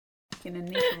Gonna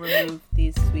need to remove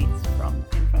these sweets from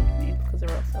in front of me because or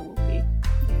else I will be.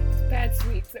 It's bad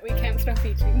sweets that we can't stop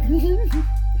eating.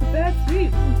 Bad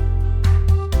sweets.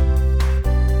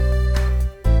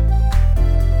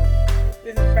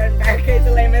 This is Brad Barricade,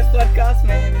 the Lame Podcast.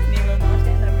 My name is Nemo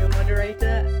Martin. I'm your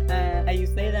moderator. I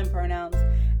use they them pronouns,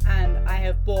 and I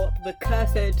have bought the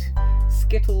cursed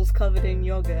Skittles covered in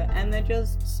yogurt, and they're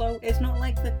just so. It's not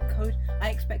like the coat. I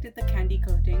expected the candy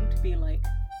coating to be like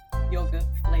yogurt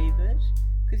flavored,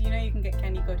 because you know you can get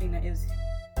candy coating that is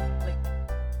like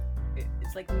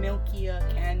it's like milkier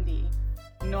candy,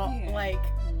 not like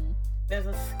there's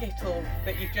a Skittle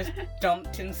that you've just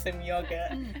dumped in some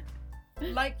yogurt.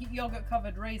 Like yogurt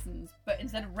covered raisins, but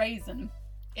instead of raisin,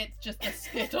 it's just a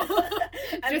Skittle.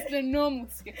 Just a normal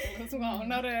Skittle as well,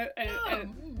 not a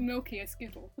milkier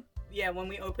Skittle. Yeah, when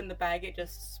we opened the bag, it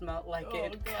just smelled like it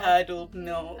had God. curdled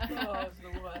milk. Oh, it's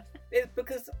the worst. It's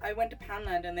because I went to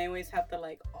Poundland and they always have the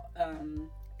like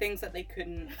things that they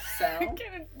couldn't sell.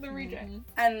 Get it, the reject.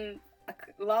 And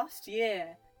last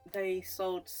year they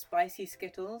sold spicy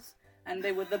Skittles, and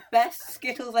they were the best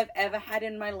Skittles I've ever had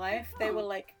in my life. They were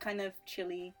like kind of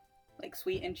chili, like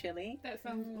sweet and chili. That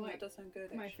sounds like That does sound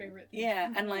good. my Actually. favourite thing.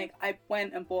 Yeah, and like I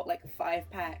went and bought like 5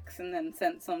 packs and then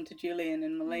sent some to Julian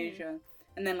in Malaysia.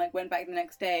 And then like went back the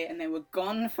next day and they were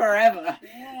gone forever.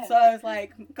 Yeah. So I was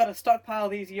like, gotta stockpile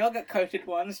these yogurt coated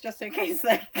ones just in case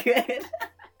they're good.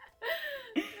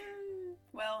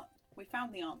 Well, we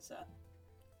found the answer.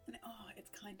 And it's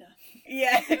kinda.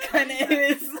 Yeah, it kind of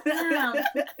is. Damn.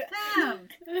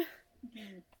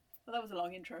 Well, that was a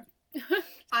long intro.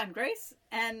 I'm Grace,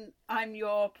 and I'm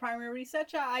your primary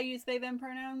researcher. I use they them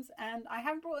pronouns, and I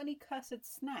haven't brought any cursed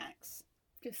snacks.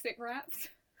 Just stick wraps.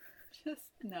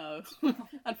 Just no,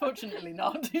 unfortunately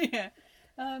not. Yeah,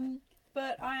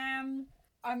 but I'm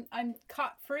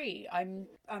cut free. I'm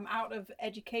out of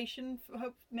education.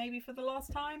 Maybe for the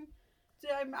last time.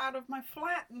 I'm out of my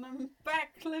flat and I'm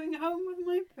back living home with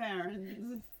my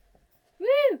parents.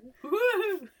 Woo!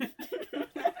 Woo!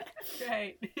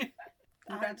 Great.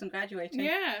 Congrats on graduating.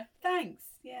 Yeah, Thanks.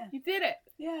 Yeah. you did it.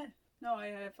 Yeah. No,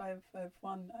 I've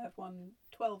won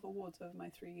 12 awards over my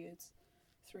 3 years.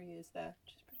 3 years there.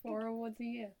 Which is pretty 4 awards a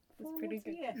year. That's good. pretty 4 awards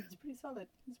good. a year. It's pretty solid.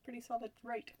 It's a pretty solid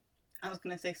rate. I was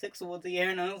gonna say 6 awards a year,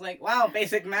 and I was like, wow,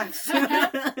 basic maths.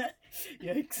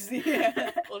 Yikes. Yeah.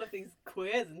 All of these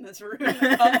queers in this room. I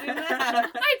can't do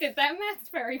that. I did that maths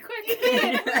very quick.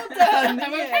 Well done.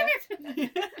 I'm Yeah.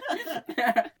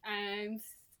 okay. I'm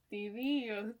Stevie,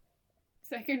 your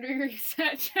secondary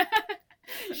researcher.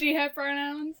 She, her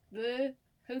pronouns. The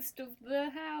host of the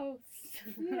house.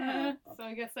 Yeah. So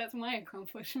I guess that's my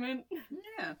accomplishment.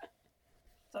 Yeah.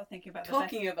 So thinking about the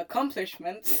Talking of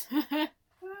accomplishments,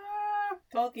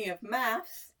 talking of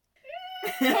maths.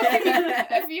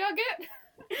 If yogurt.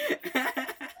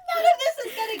 none of this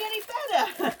is getting any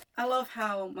better. I love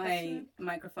how my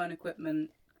microphone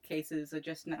equipment cases are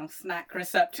just now snack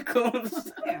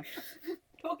receptacles. Yeah.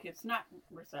 Talking of snack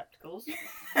receptacles,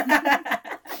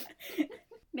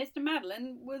 Mr.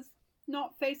 Madeline was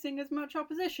not facing as much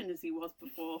opposition as he was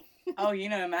before. Oh, you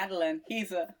know Madeline.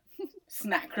 He's a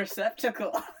snack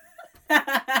receptacle.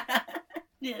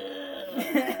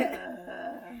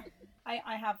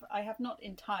 I have not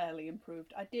entirely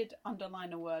improved. I did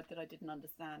underline a word that I didn't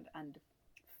understand and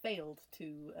failed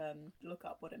to look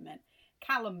up what it meant.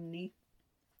 Calumny.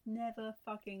 Never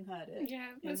fucking heard it.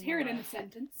 Yeah, let's hear it in a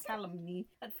sentence. Calumny.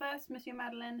 At first, Monsieur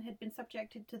Madeleine had been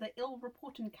subjected to the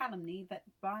ill-reported calumny that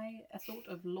by a sort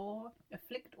of law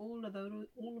afflict all of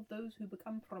those who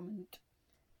become prominent.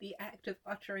 The act of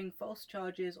uttering false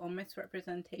charges or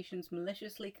misrepresentations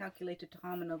maliciously calculated to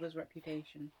harm another's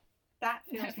reputation. That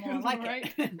feels That more feels like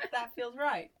right. it. That feels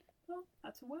right. Well,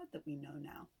 that's a word that we know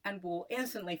now. And will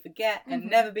instantly forget and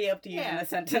never be able to use in a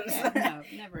sentence. Yeah,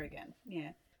 no, never again.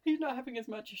 Yeah. He's not having as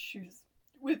much issues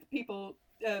with people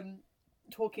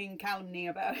talking calumny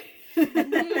about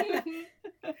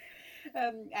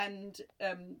and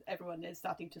everyone is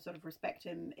starting to sort of respect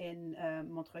him in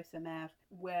Montreuil-sur-Mer,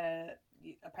 where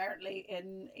apparently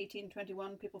in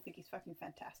 1821 people think he's fucking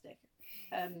fantastic.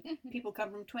 People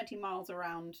come from 20 miles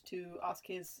around to ask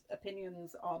his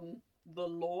opinions on the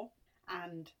law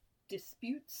and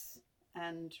disputes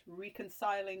and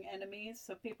reconciling enemies.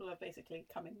 So people are basically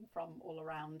coming from all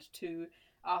around to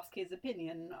ask his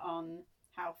opinion on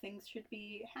how things should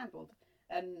be handled.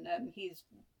 And he's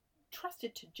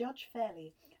trusted to judge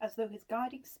fairly, as though his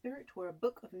guiding spirit were a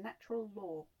book of natural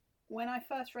law. When I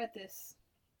first read this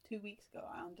 2 weeks ago,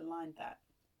 I underlined that,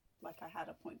 like I had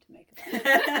a point to make about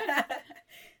it.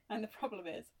 And the problem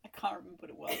is, I can't remember what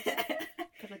it was,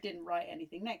 because I didn't write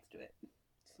anything next to it.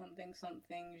 something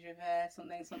something Javert,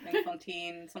 something something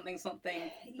Fontaine, something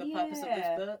something the purpose of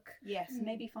Yeah. this book. Yes,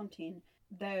 maybe Fontaine.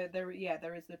 There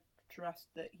is the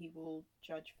trust that he will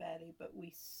judge fairly, but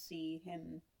we see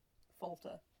him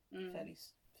falter Mm.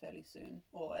 fairly soon,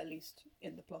 or at least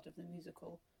in the plot of the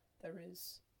musical, there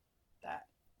is that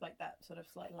sort of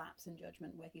slight lapse in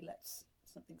judgment where he lets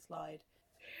something slide.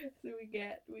 So we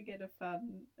get a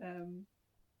fun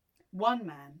one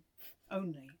man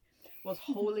only was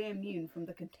wholly immune from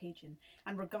the contagion,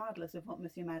 and regardless of what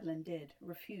Monsieur Madeleine did,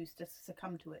 refused to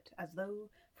succumb to it, as though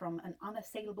from an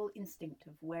unassailable instinct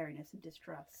of wariness and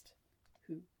distrust.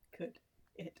 Who could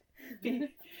it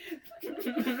be?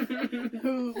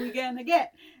 Who we gonna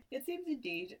get? It seems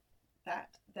indeed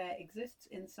that there exists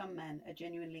in some men a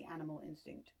genuinely animal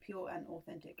instinct, pure and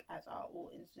authentic, as are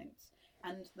all instincts.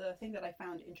 And the thing that I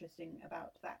found interesting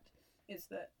about that is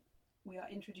that we are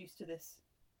introduced to this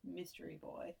mystery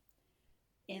boy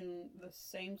in the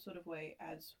same sort of way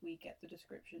as we get the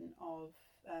description of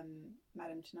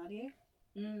Madame Thénardier.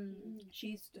 Mm.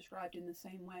 She's described in the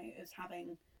same way as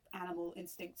having animal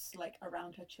instincts, like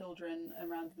around her children,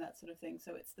 around that sort of thing.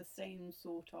 So it's the same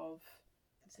sort of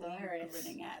It's thing hilarious. we're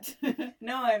grinning at.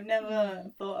 No, I've never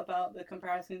thought about the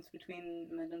comparisons between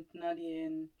Madame Thénardier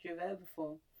and Javert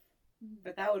before.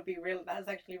 But that would be that's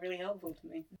actually really helpful to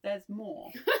me. There's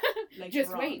more later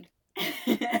Just on. wait.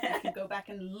 You can go back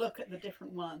and look at the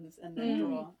different ones and then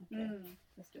draw. Okay,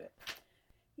 let's do it.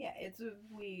 Yeah,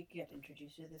 we get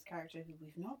introduced to this character who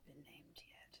we've not been named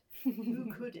yet.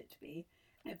 Who could it be?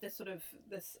 If this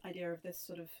idea of this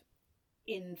sort of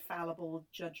infallible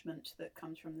judgment that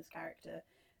comes from this character,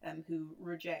 who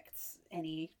rejects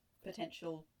any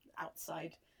potential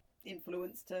outside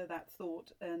influence to that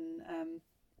thought, and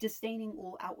disdaining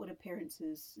all outward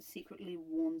appearances, secretly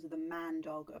warns the man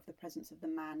dog of the presence of the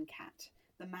man cat,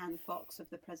 the man fox of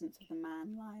the presence of the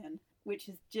man lion, which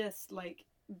is just like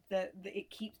it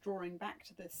keeps drawing back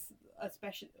to this,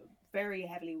 especially very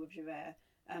heavily with Javert,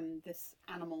 this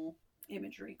animal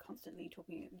imagery, constantly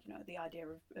talking, the idea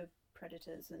of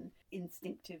predators and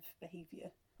instinctive behaviour.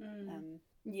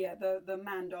 The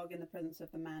man dog in the presence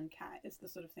of the man cat is the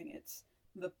sort of thing. It's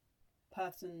the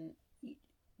person,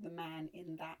 the man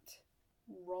in that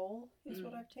role is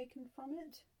what I've taken from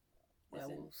it.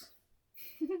 Werewolves.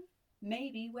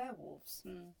 Maybe werewolves.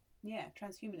 Mm. Yeah,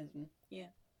 transhumanism.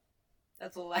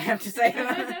 That's all I have to say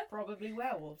about it. Probably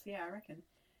werewolves, yeah, I reckon.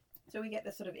 So we get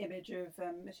this sort of image of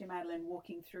Monsieur Madeleine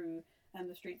walking through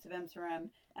the streets of Amsterdam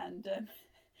and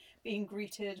being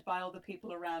greeted by all the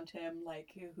people around him, like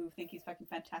who think he's fucking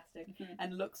fantastic,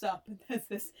 and looks up and there's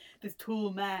this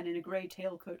tall man in a grey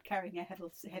tailcoat carrying a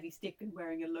heavy stick and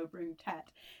wearing a low-brimmed hat,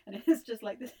 and it's just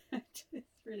like this. It's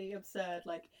really absurd,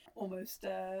 like almost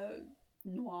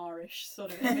noirish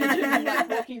sort of image of him, like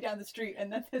walking down the street,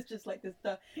 and then there's just like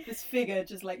this figure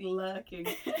just like lurking.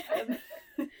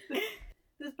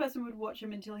 This person would watch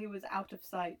him until he was out of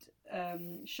sight,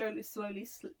 slowly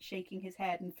shaking his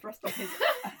head and thrusting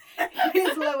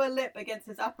his lower lip against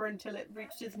his upper until it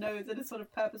reached his nose in a sort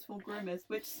of purposeful grimace,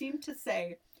 which seemed to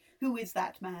say, "Who is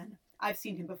that man? I've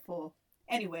seen him before.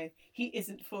 Anyway, he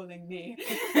isn't fooling me."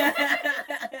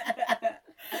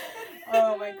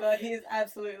 Oh my god, he's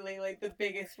absolutely like the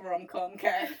biggest rom-com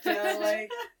character.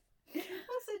 Like,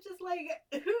 also, just like,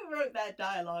 who wrote that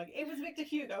dialogue? It was Victor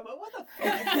Hugo, but what the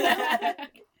fuck?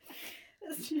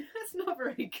 That's not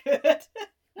very good.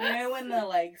 you know when the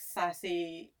like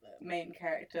sassy main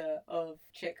character of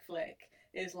chick flick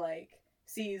is like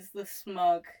sees the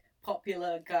smug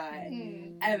popular guy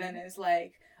and then is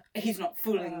like, he's not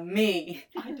fooling me.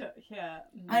 I don't. Yeah.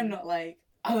 I'm not like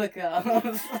other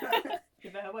girls.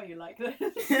 You know how you like this.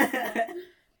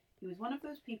 He was one of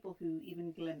those people who,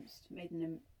 even glimpsed, made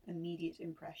an immediate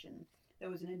impression. There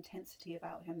was an intensity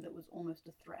about him that was almost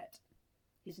a threat.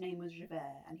 His name was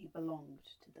Javert, and he belonged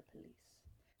to the police.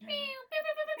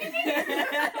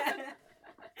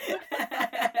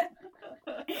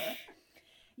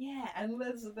 Yeah, and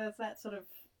there's that sort of...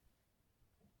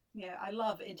 Yeah, I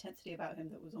love intensity about him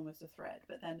that was almost a threat,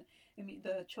 but then, I mean,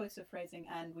 the choice of phrasing,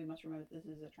 and we must remember this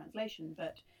is a translation,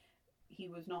 but he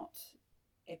was not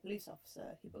a police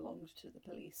officer, he belonged to the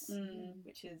police,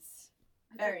 which is...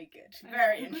 Very good.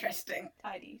 Very interesting.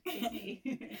 Tidy.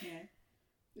 Yeah.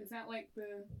 Is that like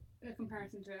a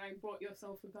comparison to I brought your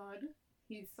soul for God?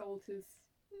 He sold his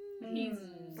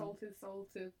soul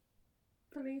to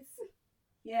police.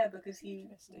 Yeah, because he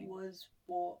Interesting. was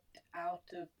bought out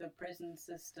of the prison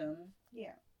system.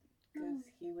 Yeah. Because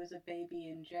he was a baby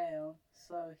in jail,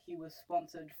 so he was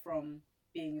sponsored from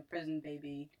being a prison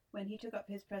baby. When he took up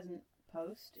his present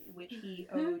post, which he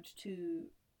owed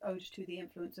to the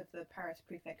influence of the Paris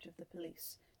prefect of the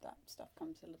police, that stuff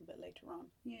comes a little bit later on.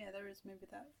 Yeah, there is maybe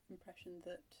that impression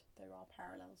that there are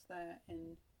parallels there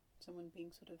in someone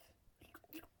being sort of...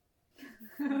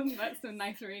 That's a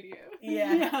nice radio.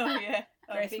 Yeah. Oh, yeah.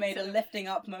 Grace Being made a sort of lifting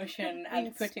up motion and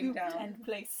being putting scooped down. and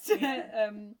placed. Yeah.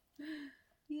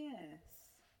 Yes.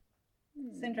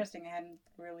 It's interesting. I hadn't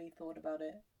really thought about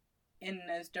it in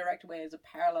as direct a way as a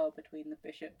parallel between the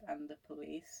bishop and the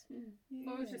police.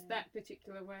 Well, it was just that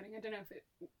particular wording. I don't know if it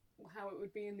how it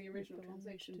would be in the original belonged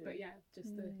translation, to. but yeah,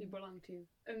 just the he belonged to.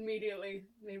 Immediately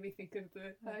made me think of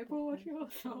the I bought your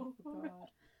soul. Oh, God.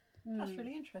 That's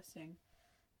really interesting.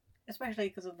 Especially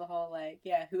because of the whole, like,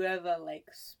 yeah, whoever, like,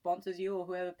 sponsors you or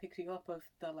whoever picks you up of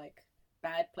the, like,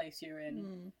 bad place you're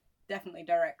in definitely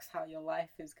directs how your life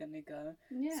is going to go.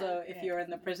 Yeah. So if Yeah, you're in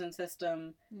the definitely. prison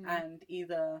system and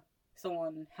either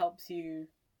someone helps you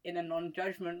in a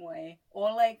non-judgment way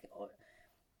or, like,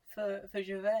 for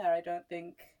Javert, I don't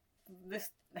think this...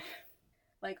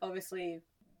 like, obviously,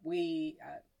 we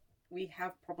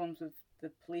have problems with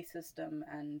the police system,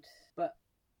 but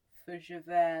for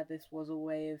Javert, this was a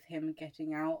way of him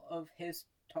getting out of his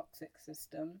toxic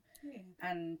system, Yeah.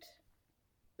 and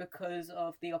because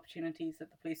of the opportunities that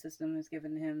the police system has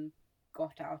given him,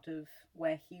 got out of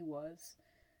where he was.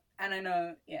 And I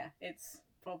know, yeah, it's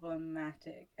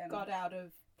problematic. And Got out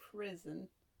of prison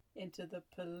into the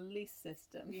police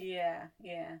system. Yeah.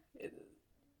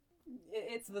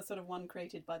 It's the sort of one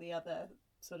created by the other,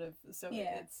 sort of. So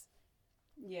Yeah.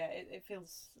 it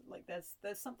feels like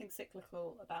there's something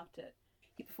cyclical about it.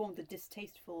 He performed the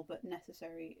distasteful but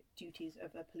necessary duties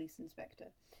of a police inspector.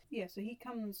 Yeah, so he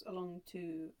comes along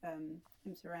to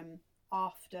Imserem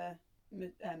after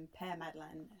Père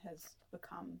Madeleine has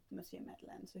become Monsieur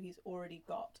Madeleine. So he's already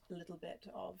got a little bit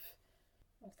of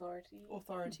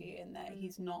authority in there.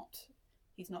 He's not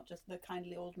just the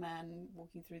kindly old man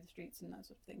walking through the streets and that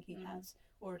sort of thing. He has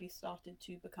already started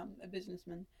to become a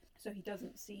businessman. So he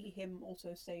doesn't see him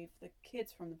also save the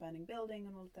kids from the burning building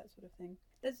and all of that sort of thing.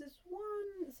 There's this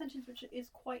one sentence which is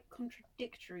quite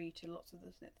contradictory to lots of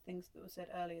the things that were said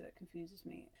earlier that confuses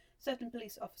me. Certain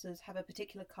police officers have a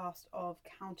particular cast of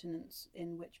countenance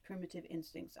in which primitive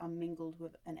instincts are mingled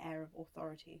with an air of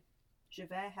authority.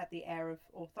 Javert had the air of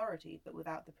authority, but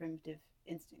without the primitive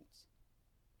instincts.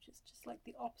 Which is just like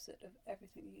the opposite of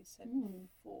everything you said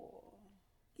before.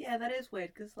 Yeah, that is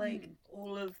weird, because, like,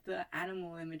 all of the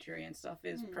animal imagery and stuff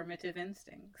is primitive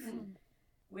instincts.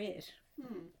 Weird.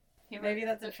 Maybe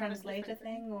that's a translator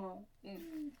thing, or...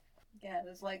 Yeah,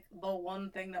 there's, like, the one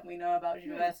thing that we know about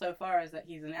Javert so far is that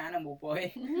he's an animal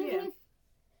boy. Yeah.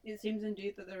 It seems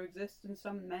indeed that there exists in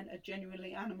some men a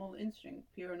genuinely animal instinct,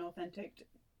 pure and authentic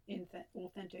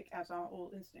as are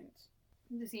all instincts.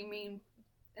 Does he mean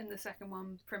in the second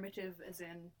one primitive as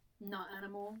in not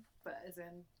animal, but as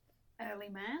in early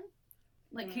man?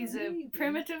 Like he's Maybe. a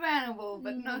primitive animal,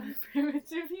 but not a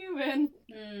primitive human.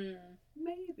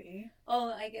 Maybe.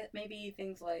 Oh, I get maybe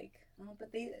things like... Oh,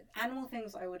 but the animal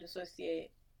things I would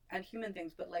associate, and human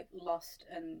things, but, like, lust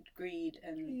and greed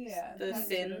and the that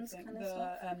sins sort of thing. kind of the,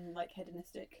 stuff. like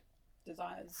hedonistic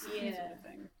desires sort Yeah. of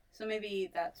thing. So maybe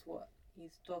that's what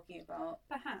he's talking about.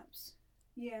 Perhaps.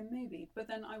 Yeah, maybe. But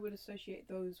then I would associate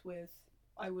those with...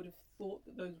 I would have thought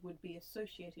that those would be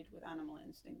associated with animal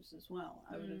instincts as well.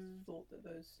 I would have thought that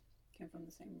those came from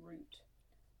the same root.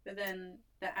 But then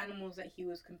the animals that he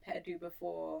was compared to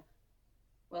before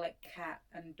were like cat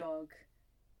and dog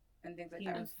and things like He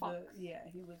that. was And fox.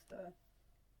 he was the...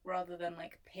 Rather than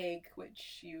like pig,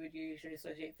 which you would usually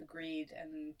associate for greed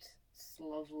and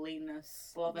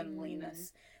slovenliness,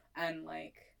 and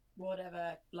like...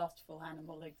 Whatever lustful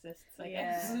animal exists, I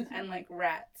Yeah, guess. and like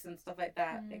rats and stuff like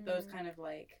that. Like those kind of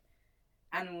like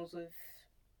animals with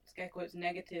scare quotes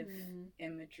negative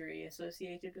imagery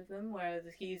associated with them, whereas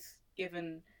he's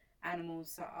given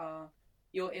animals that are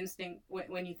your instinct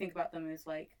when you think about them is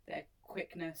like their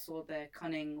quickness or their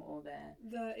cunning or their...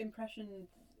 The impression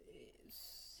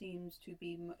seems to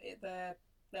be they're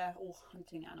all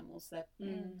hunting animals.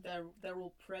 They're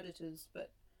all predators,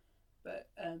 but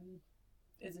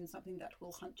isn't something that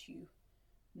will hunt you,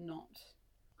 not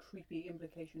creepy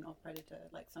implication of predator,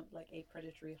 like a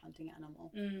predatory hunting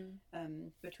animal.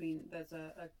 There's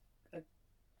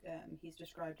he's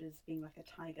described as being like a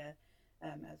tiger,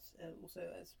 as also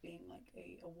as being like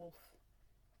a wolf.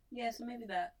 Yeah, so maybe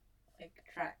that like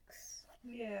tracks.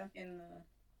 Yeah, In the...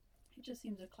 it just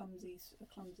seems a clumsy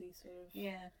sort of.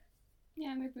 Yeah.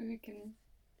 Yeah, maybe we can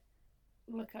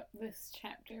look up this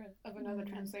chapter of another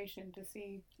translation to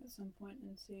see. At some point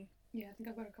and see. Yeah, I think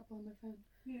I've got a couple on my phone.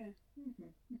 Yeah.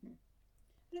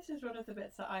 This is one of the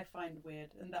bits that I find weird,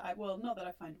 and that not that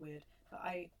I find weird, but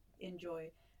I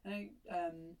enjoy. And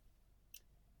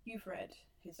You've read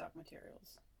his Dark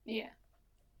Materials. Yeah.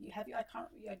 You have. I can't.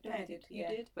 I don't I think did, you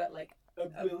yeah. did. But like A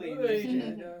a billion billion.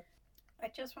 years ago. I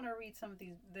just want to read some of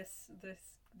these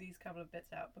couple of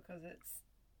bits out because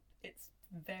it's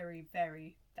very,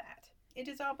 very that. It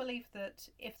is our belief that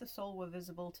if the soul were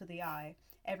visible to the eye,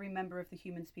 every member of the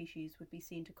human species would be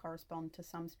seen to correspond to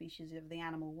some species of the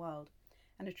animal world,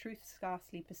 and a truth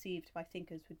scarcely perceived by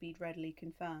thinkers would be readily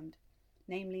confirmed,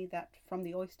 namely that from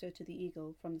the oyster to the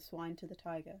eagle, from the swine to the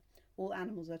tiger, all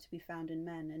animals are to be found in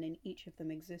men, and in each of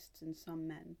them exists in some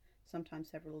men, sometimes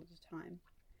several at a time.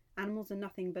 Animals are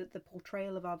nothing but the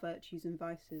portrayal of our virtues and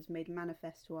vices made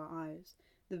manifest to our eyes,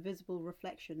 the visible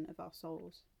reflection of our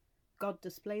souls. God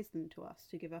displays them to us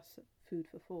to give us food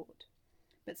for thought.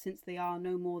 But since they are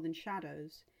no more than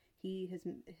shadows, he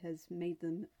has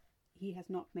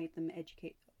not made them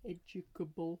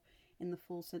educable in the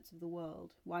full sense of the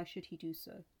world. Why should he do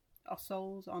so? Our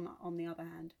souls, on the other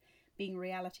hand, being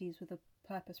realities with a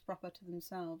purpose proper to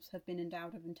themselves, have been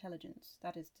endowed of intelligence,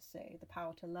 that is to say, the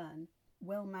power to learn.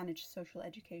 Well-managed social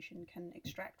education can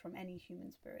extract from any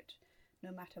human spirit,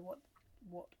 no matter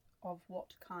what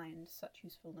kind, such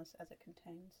usefulness as it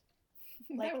contains.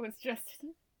 That was just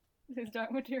his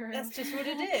Dark Materials. That's just what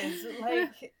it is.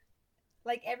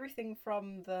 Like everything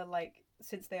from the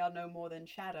since they are no more than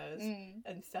shadows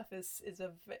and stuff is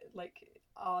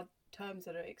are terms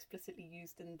that are explicitly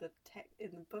used in the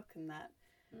in the book and that.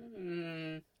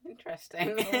 Interesting.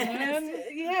 And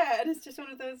it's just one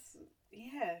of those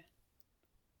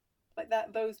like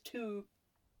that. Those two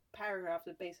paragraphs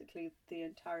are basically the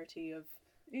entirety of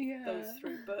those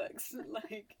three books.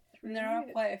 And there are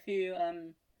quite a few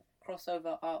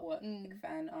crossover artwork,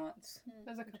 fan arts.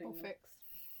 There's a couple between them. fics.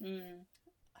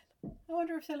 I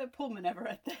wonder if Philip Pullman ever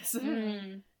read this.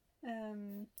 I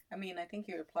mean, I think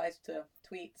he replies to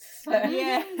tweets. So.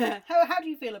 Yeah. How do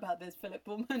you feel about this, Philip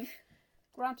Pullman?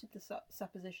 Granted the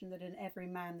supposition that in every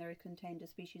man there is contained a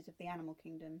species of the animal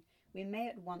kingdom, we may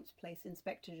at once place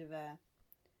Inspector Javert.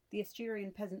 The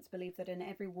Asturian peasants believe that in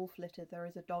every wolf litter there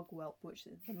is a dog whelp which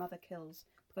the mother kills,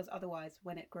 because otherwise,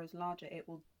 when it grows larger, it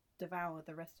will devour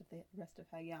the rest of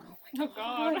her young. Oh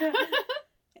God.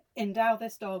 Endow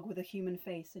this dog with a human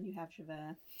face, and you have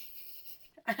Javert.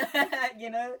 You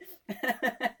know,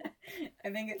 I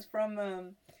think it's from.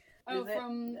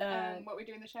 What We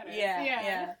Do in the Shadows.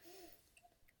 Yeah.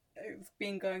 It's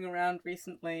been going around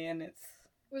recently, and it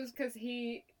was because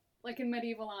he, like in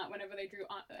medieval art, whenever they drew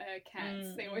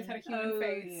cats, they always had a human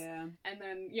face. Yeah. And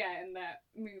then, in that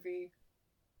movie,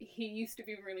 he used to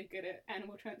be really good at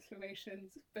animal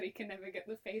transformations, but he can never get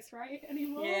the face right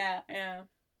anymore.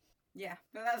 Yeah,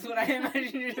 but that's what I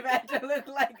imagined Javert to look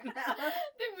like now.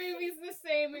 The movie's the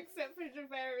same, except for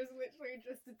Javert is literally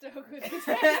just a dog with his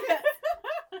face.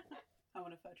 I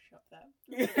want to Photoshop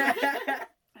that.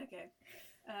 Okay.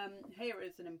 Here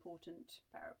is an important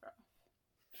paragraph.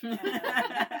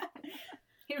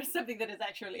 Here is something that is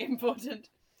actually important.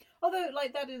 Although,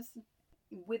 that is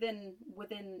within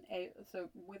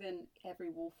every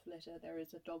wolf litter there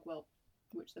is a dog whelp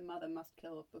which the mother must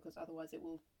kill because otherwise it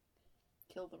will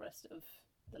kill the rest of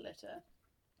the litter.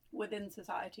 Within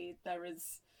society there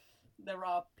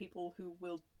are people who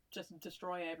will just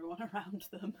destroy everyone around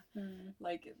them.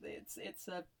 It's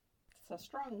a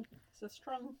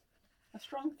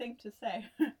strong thing to say.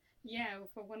 Yeah,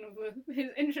 for one of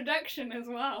his introduction as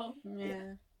well.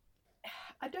 Yeah.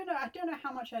 I don't know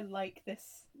how much I like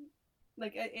this.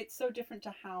 It's so different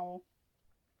to how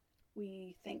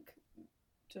we think,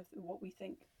 to what we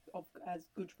think of as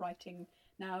good writing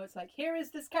now. It's here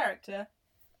is this character,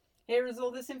 here is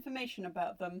all this information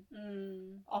about them.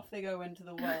 Off they go into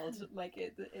the world.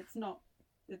 It's not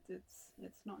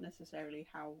necessarily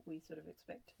how we sort of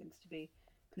expect things to be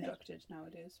conducted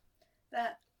nowadays.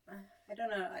 That I don't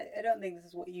know. I don't think this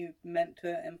is what you meant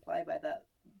to imply by that,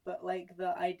 but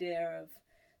the idea of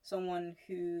someone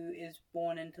who is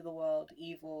born into the world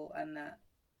evil and that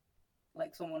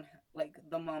someone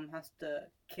the mum has to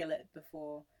kill it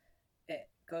before it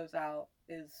goes out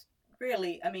is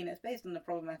really, I mean, it's based on the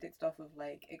problematic stuff of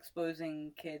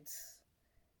exposing kids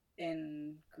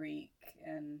in Greek,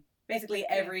 and basically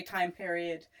every time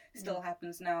period still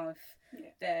happens now if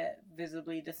they're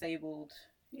visibly disabled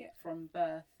from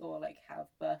birth, or have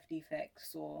birth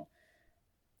defects, or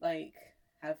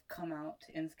have come out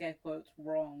in scare quotes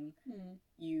wrong.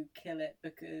 You kill it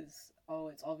because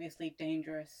it's obviously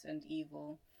dangerous and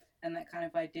evil. And that kind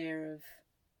of idea of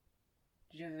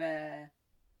Javert,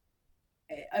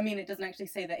 I mean, it doesn't actually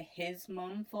say that his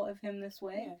mum thought of him this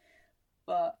way,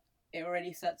 but it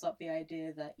already sets up the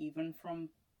idea that even from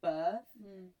birth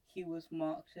he was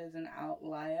marked as an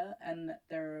outlier, and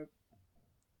that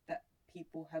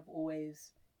people have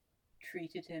always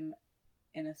treated him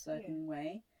in a certain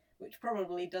way, which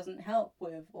probably doesn't help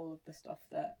with all of the stuff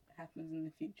that happens in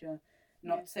the future.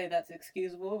 Not to say that's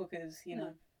excusable, because, you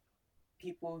know,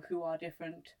 people who are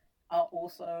different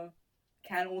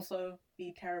can also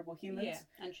be terrible humans.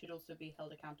 Yeah, and should also be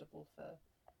held accountable for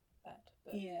that.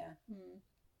 But... Yeah.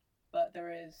 But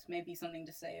there is maybe something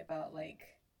to say about, like,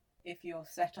 if you're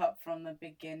set up from the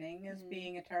beginning as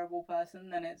being a terrible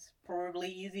person, then it's probably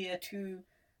easier to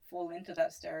fall into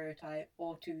that stereotype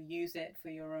or to use it for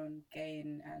your own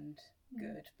gain and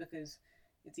good, because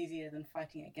it's easier than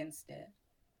fighting against it.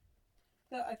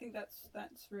 I think that's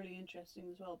really interesting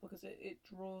as well, because it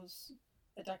draws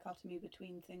a dichotomy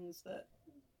between things that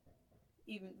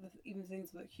even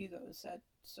things that Hugo has said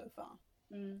so far.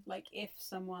 Like if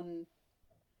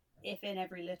in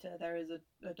every litter there is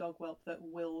a dog whelp that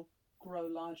will grow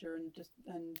larger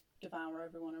and devour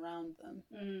everyone around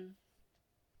them,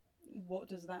 what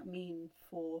does that mean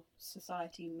for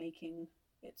society making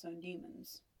its own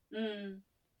demons?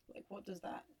 Like, what does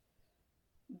that?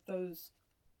 Those,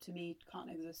 to me,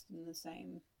 can't exist in the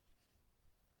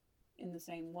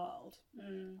same world,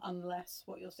 unless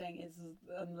what you're saying is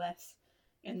unless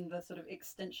in the sort of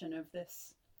extension of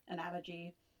this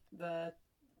analogy, the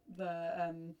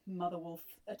mother wolf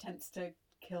attempts to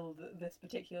kill this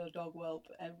particular dog whelp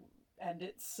and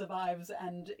it survives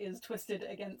and is twisted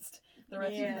against the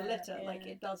rest of the litter. Like,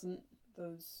 it doesn't,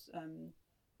 those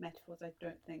metaphors I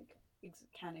don't think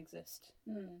can exist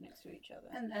next to each other.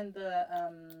 And the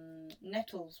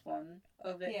nettles one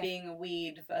of it being a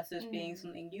weed versus being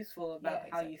something useful about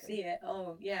how you see it.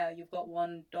 Oh yeah, you've got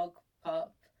one dog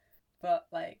pup, but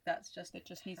like it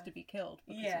just needs to be killed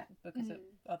because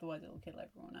otherwise it'll kill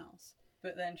everyone else.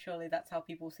 But then surely that's how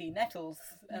people see nettles,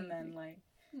 and then like.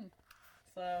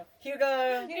 So, Hugo,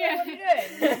 what are you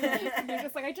doing? You're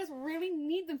just like, I just really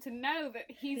need them to know that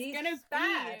he's gonna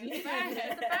bad. be He's a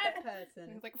bad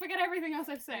person. He's like, forget everything else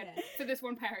I've said for this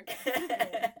one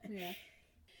paragraph.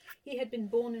 He had been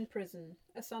born in prison,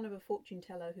 a son of a fortune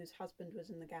teller whose husband was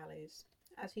in the galleys.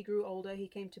 As he grew older, he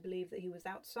came to believe that he was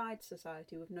outside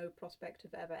society with no prospect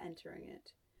of ever entering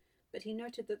it. But he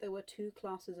noted that there were two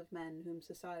classes of men whom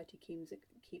society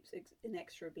keeps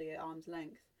inexorably at arm's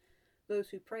length. Those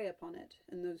who prey upon it,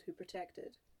 and those who protect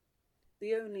it.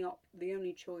 The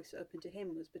only choice open to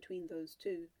him was between those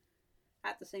two.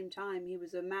 At the same time, he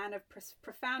was a man of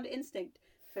profound instinct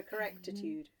for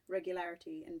correctitude,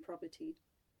 regularity, and probity,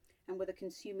 and with a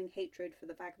consuming hatred for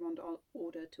the vagabond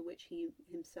order to which he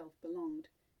himself belonged,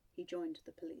 he joined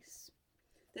the police.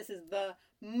 This is the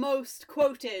most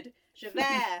quoted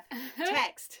Javert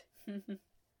text.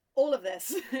 All of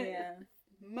this. Yeah.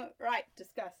 Right,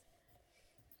 discuss.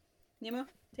 Nemo,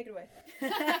 take it away.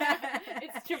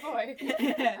 It's your boy.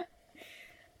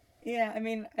 Yeah, I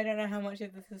mean, I don't know how much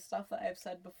of this is stuff that I've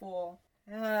said before.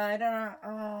 I don't know.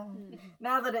 Oh,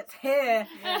 now that it's here.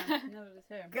 Now that it's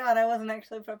here. God, I wasn't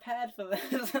actually prepared for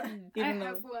this. I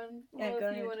have one. Well, go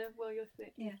if you ahead. want to,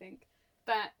 you think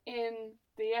that in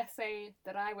the essay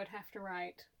that I would have to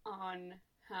write on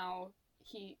how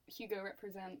Hugo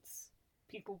represents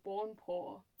people born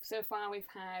poor. So far, we've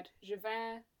had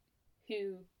Javert,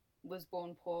 who was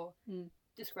born poor,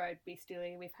 described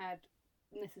bestially. We've had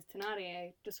Mrs.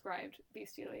 Thénardier described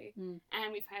bestially,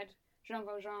 and we've had Jean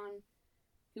Valjean,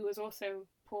 who was also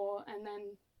poor, and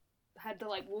then had the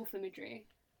like wolf imagery.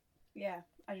 Yeah,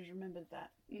 I just remembered that.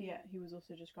 Yeah, he was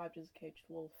also described as a caged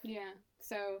wolf. Yeah,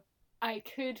 so I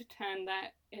could turn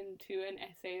that into an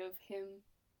essay of him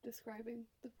describing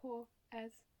the poor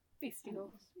as bestial.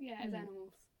 Animals. Yeah, as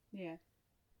animals. Yeah.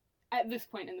 At this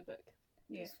point in the book.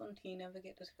 Yeah. Does Fantine ever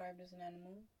get described as an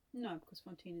animal? No, because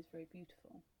Fantine is very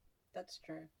beautiful. That's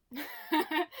true.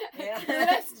 Yeah.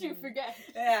 Lest you forget.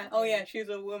 Yeah. Oh yeah, she's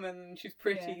a woman and she's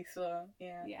pretty, so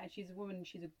yeah. Yeah, she's a woman,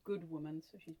 she's a good woman,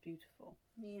 so she's beautiful.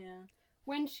 Yeah.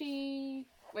 When she...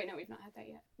 Wait, no, we've not had that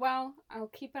yet. Well, I'll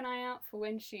keep an eye out for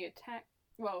when she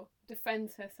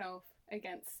defends herself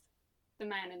against the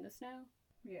man in the snow.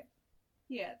 Yeah.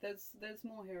 Yeah, there's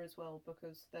more here as well,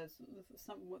 because there's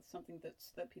something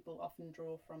that people often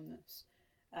draw from this,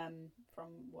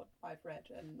 from what I've read,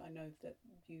 and I know that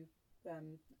you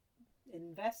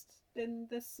invest in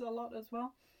this a lot as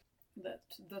well. That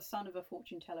the son of a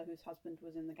fortune teller whose husband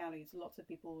was in the galleys, lots of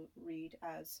people read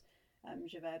as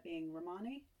Javert being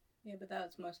Romani. Yeah, but that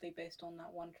was mostly based on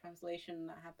that one translation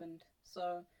that happened.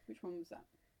 So Which one was that?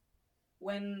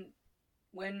 When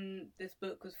this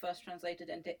book was first translated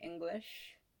into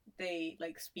English, they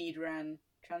like speed ran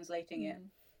translating it,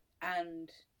 and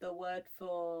the word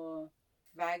for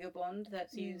vagabond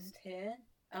that's used here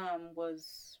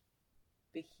was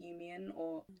Bohemian,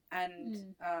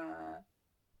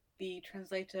 the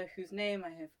translator, whose name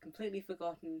I have completely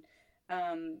forgotten,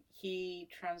 he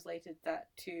translated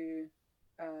that to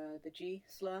the G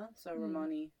slur, so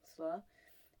Romani slur.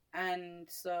 And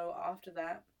so after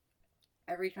that,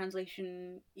 every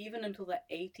translation, even until the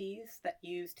 80s, that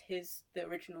used the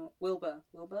original Wilbur,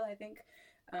 I think,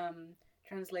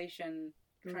 translation.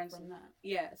 From that.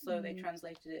 Yeah, so they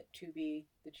translated it to be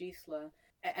the G slur.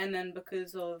 And then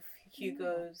because of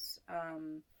Hugo's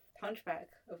Hunchback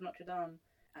of Notre Dame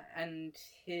and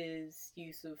his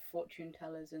use of fortune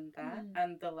tellers in that,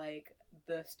 and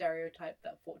the stereotype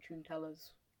that fortune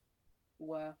tellers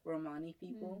were Romani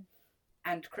people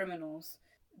and criminals,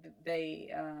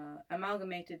 they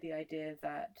amalgamated the idea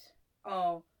that,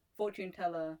 fortune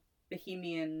teller,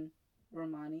 Bohemian,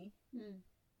 Romani.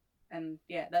 And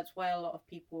yeah, that's why a lot of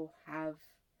people have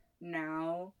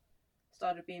now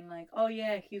started being like, oh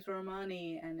yeah, he's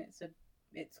Romani, and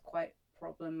it's quite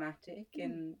problematic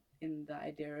in the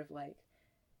idea of like,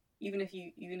 even if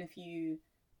you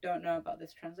don't know about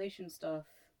this translation stuff,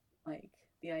 like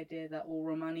the idea that all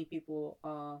Romani people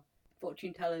are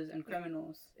fortune tellers and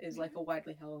criminals is like a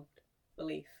widely held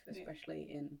belief, especially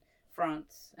in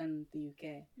France and the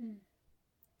UK.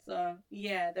 So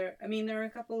yeah, there are a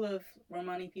couple of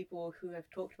Romani people who have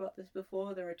talked about this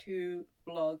before. There are 2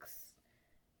 blogs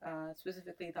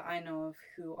specifically that I know of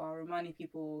who are Romani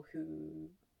people who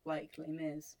like Les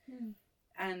Mis.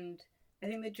 And I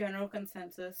think the general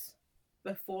consensus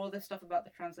before the stuff about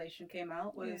the translation came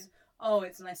out was,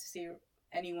 it's nice to see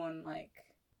anyone like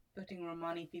putting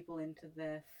Romani people into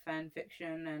their fan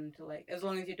fiction, and to like, as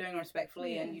long as you're doing it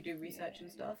respectfully and you do research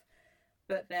and stuff.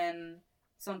 But then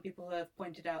some people have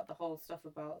pointed out the whole stuff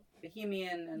about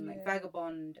Bohemian and like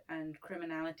vagabond and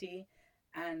criminality,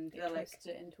 and they're like, twists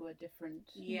it into a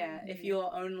different. If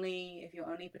you're only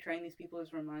portraying these people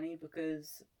as Romani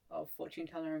because of fortune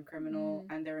teller and criminal,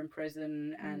 and they're in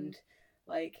prison, and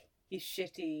like he's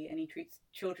shitty and he treats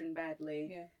children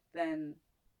badly, then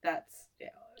that's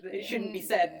it shouldn't be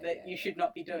said that you should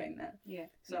not be doing that.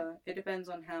 So it depends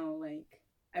on how, like,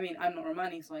 I mean, I'm not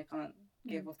Romani, so I can't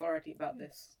give authority about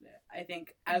this. I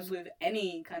think, as with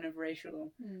any kind of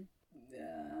racial, I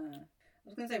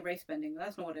was going to say race bending, but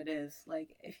that's not what it is.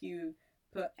 Like, if you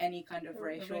put any kind of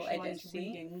racial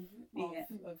identity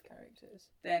of characters,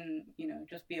 then,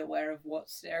 just be aware of what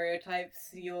stereotypes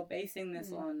you're basing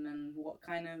this on, and what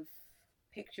kind of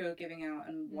picture you're giving out,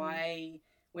 and why,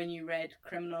 when you read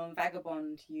criminal and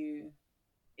vagabond, you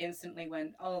instantly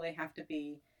went, they have to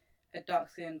be a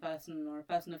dark-skinned person or a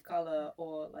person of colour,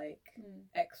 or like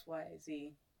X, Y,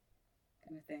 Z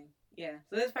kind of thing. Yeah.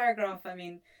 So this paragraph, I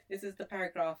mean, this is the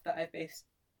paragraph that I based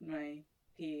my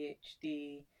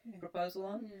PhD proposal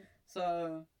on.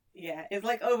 So yeah, it's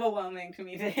like overwhelming to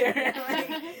me to hear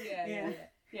it.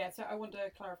 Yeah. So I want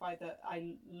to clarify that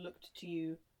I looked to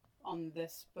you on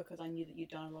this because I knew that you'd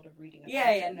done a lot of reading about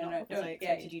it. Not because I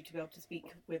expected you to be able to speak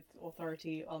with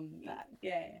authority on that.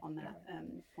 On that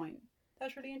point.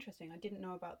 That's really interesting. I didn't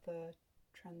know about the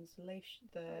translation.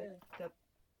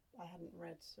 I hadn't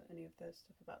read any of the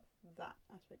stuff about that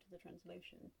aspect of the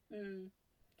translation.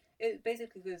 It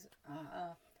basically was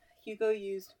Hugo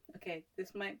used. Okay,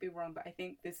 this might be wrong, but I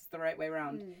think this is the right way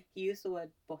around. He used the word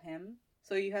bohème.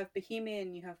 So you have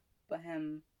Bohemian, you have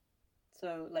bohème.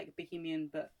 So like Bohemian,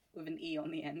 but with an E on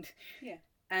the end. Yeah.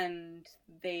 And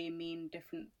they mean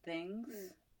different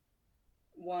things.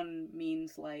 One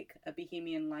means like a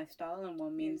Bohemian lifestyle, and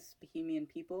one means Bohemian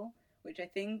people, which I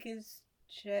think is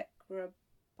Czech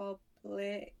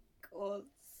Republic or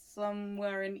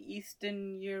somewhere in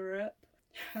Eastern Europe.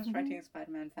 I was writing a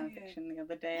Spider-Man fanfiction the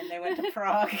other day, and they went to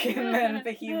Prague, and then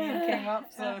Bohemian came up,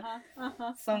 so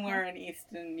somewhere in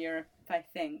Eastern Europe, I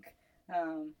think.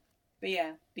 But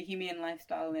yeah, Bohemian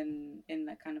lifestyle in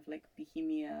that kind of like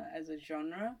Bohemia as a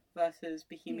genre versus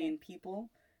Bohemian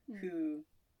people who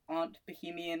aren't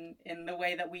Bohemian in the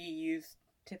way that we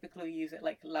typically use it,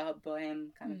 like La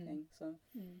Bohème kind of thing. So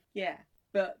yeah,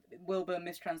 but Wilbur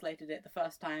mistranslated it the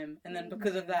first time, and then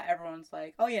because of that, everyone's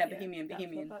like, "Oh yeah, Bohemian."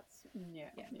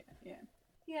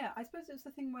 Yeah. I suppose it's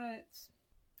the thing where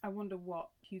I wonder what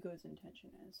Hugo's intention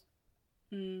is.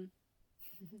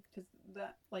 Because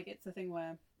that, like, it's the thing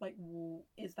where, like,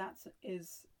 is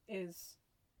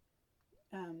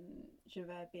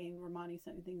Javert being Romani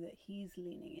something that he's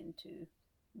leaning into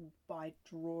by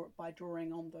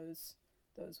drawing on those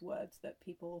words that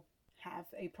people have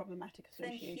a problematic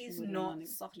association he's with? Not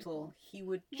subtle. He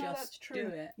would just do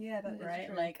it. Yeah, that is right.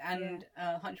 True. Like, and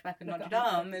Hunchback of Notre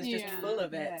Dame is just full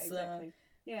of it. Yeah, exactly.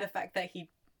 So the fact that he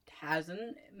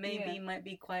hasn't might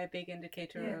be quite a big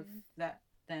indicator of that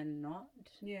they're not.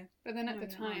 Yeah. But then at the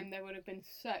time there would have been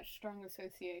such strong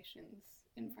associations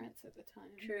in France at the time.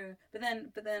 True, but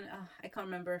then I can't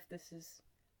remember if this is.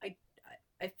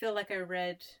 I feel like I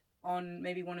read on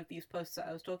maybe one of these posts that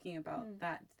I was talking about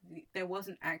that there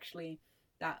wasn't actually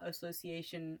that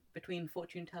association between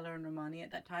fortune teller and Romani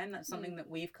at that time. That's something that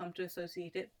we've come to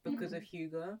associate it because of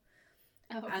Hugo,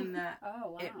 and that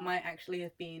it might actually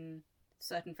have been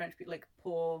certain French people, like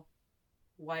poor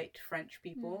white French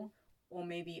people, or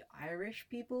maybe Irish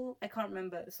people. I can't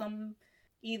remember. Some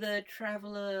either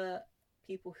traveller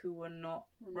people who were not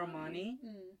Romani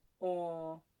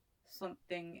or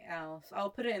something else. I'll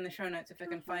put it in the show notes if I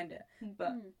can find it.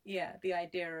 But yeah, the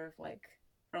idea of like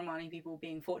Romani people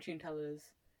being fortune tellers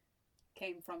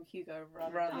came from Hugo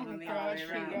rather than the gosh, other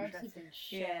way around. Hugo. Interesting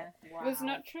shit. Yeah. Wow. Was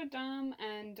Notre Dame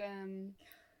and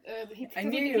I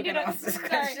knew you were did gonna ask this sorry,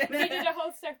 question. he did a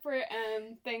whole separate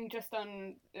thing just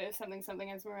on something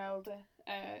Esmeralda.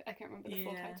 I can't remember the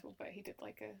full title, but he did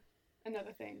like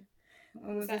another thing.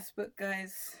 What was this book,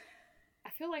 guys? I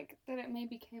feel like that it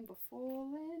maybe came before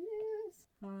Lennis.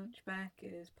 Hunchback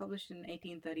is published in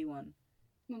 1831.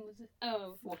 When was it?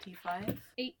 Oh, 45?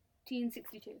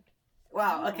 1862.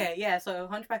 Wow, okay, yeah, so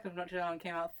Hunchback of Notre Dame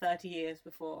came out 30 years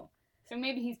before. So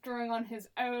maybe he's drawing on his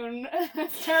own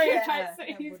stereotypes that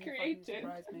he's wouldn't fucking created.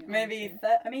 surprise me, Maybe,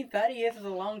 honestly. 30 years is a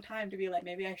long time to be like,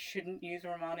 maybe I shouldn't use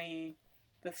Romani,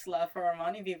 the slur for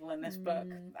Romani people in this book.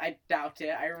 I doubt it,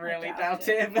 I really doubt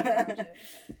it. I doubt it.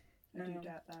 I do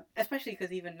doubt that. Especially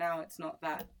because even now it's not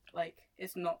that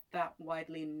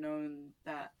widely known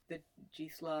that the G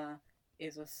slur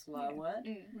is a slur word.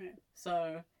 Yeah.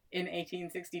 So in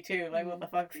 1862, like what the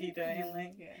fuck's he doing?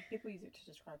 Like, yeah, people use it to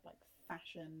describe like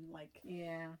fashion, like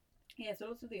yeah. So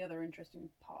lots of the other interesting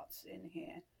parts in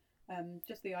here.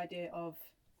 Just the idea of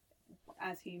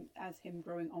as him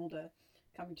growing older,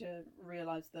 coming to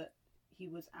realise that he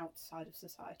was outside of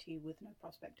society with no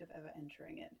prospect of ever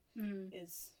entering it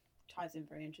ties in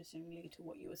very interestingly to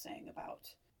what you were saying about,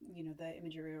 you know, the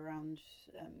imagery around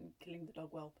killing the dog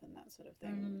whelp and that sort of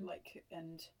thing, like,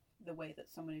 and the way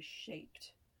that someone is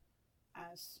shaped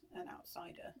as an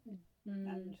outsider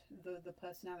and the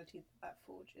personality that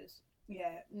forges.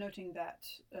 Yeah, noting that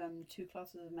two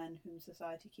classes of men whom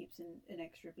society keeps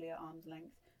inexorably at arm's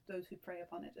length, those who prey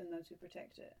upon it and those who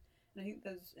protect it. And I think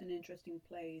there's an interesting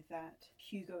play that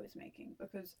Hugo is making,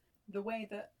 because the way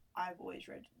that I've always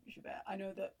read Javert, I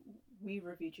know that we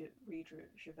read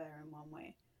Javert in one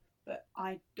way, but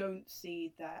I don't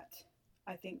see that.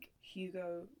 I think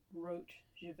Hugo wrote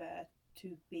Javert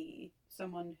to be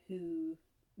someone who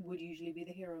would usually be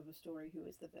the hero of a story who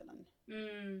is the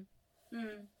villain.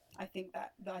 I think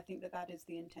that is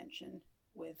the intention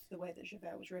with the way that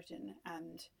Javert was written,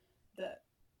 and that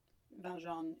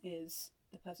Valjean is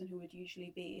the person who would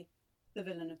usually be the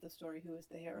villain of the story who is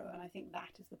the hero, and I think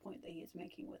that is the point that he is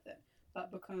making with it. But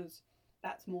because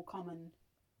that's more common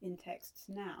in texts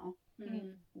now,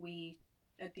 we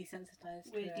Are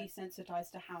desensitized. we're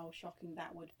desensitized to how shocking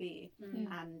that would be,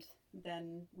 and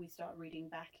then we start reading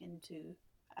back into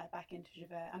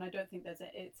Javert, and I don't think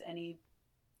it's any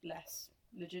less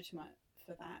legitimate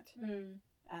for that,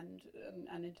 and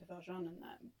into Valjean and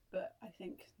that. But I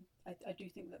think I do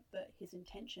think that his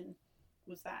intention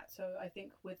was that. So I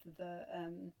think with the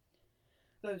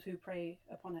those who prey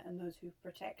upon it and those who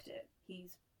protect it,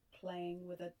 he's playing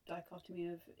with a dichotomy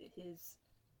of his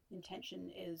intention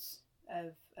is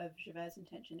of Javert's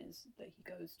intention is that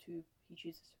he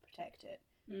chooses to protect it,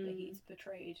 but he's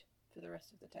portrayed for the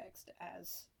rest of the text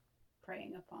as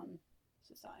preying upon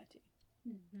society.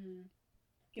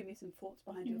 Give me some thoughts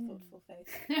behind your thoughtful face.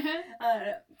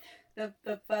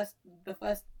 The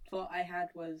first thought I had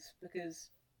was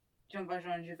because Jean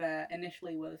Valjean and Javert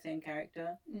initially were the same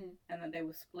character, and then they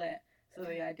were split. So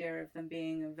the idea of them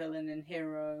being a villain and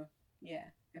hero,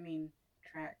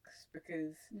 tracks,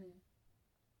 because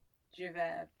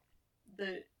Javert,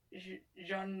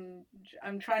 Jean,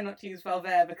 I'm trying not to use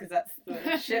Valvert because that's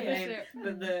the ship name,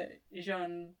 but the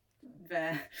Jean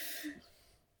Vert,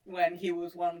 when he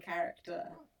was one character,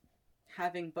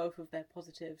 having both of their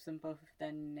positives and both of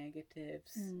their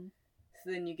negatives. So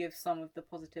then you give some of the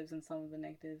positives and some of the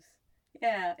negatives.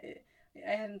 Yeah,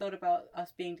 I hadn't thought about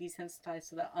us being desensitized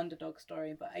to that underdog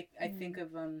story, but I think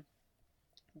of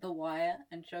The Wire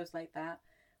and shows like that,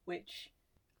 which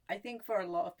I think for a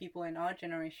lot of people in our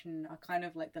generation are kind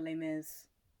of like the Les Mis.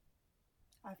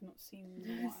 I've not seen The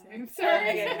Wire. I'm sorry.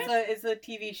 Okay, so it's a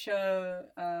TV show.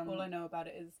 All I know about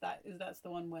it is that's the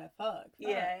one where Ferg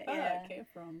came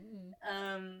from.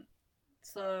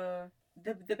 So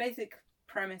the basic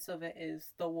premise of it is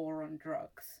the war on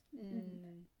drugs,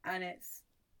 and it's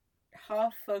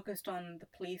half focused on the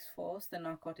police force, the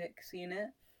narcotics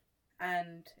unit,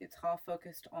 and it's half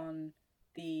focused on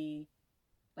the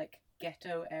like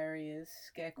ghetto areas,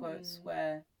 scare quotes,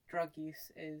 where drug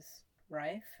use is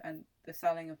rife and the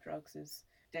selling of drugs is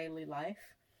daily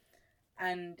life.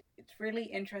 And it's really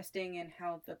interesting in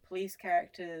how the police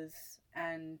characters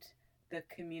and the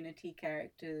community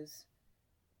characters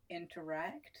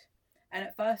interact. And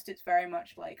at first it's very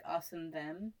much like us and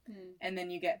them. And then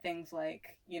you get things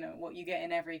like, you know, what you get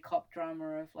in every cop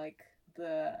drama of like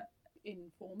the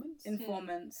informants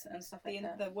and stuff like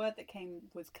that. The word that came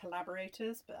was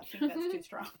collaborators, but I think that's too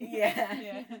strong.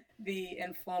 Yeah. The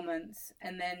informants,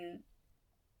 and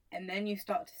then you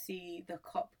start to see the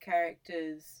cop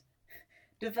characters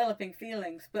developing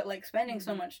feelings, but like spending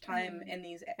so much time in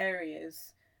these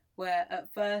areas where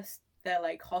at first they're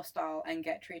like hostile and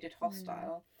get treated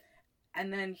hostile,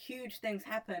 and then huge things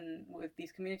happen with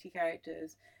these community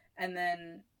characters, and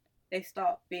then they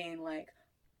start being like,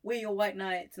 we're your white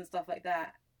knights and stuff like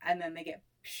that, and then they get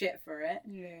shit for it,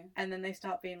 and then they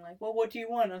start being like, well, what do you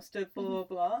want us to blah blah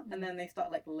blah, and then they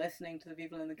start like listening to the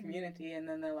people in the community, and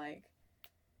then they're like,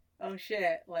 oh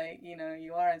shit, like, you know,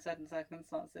 you are in certain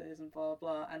circumstances and blah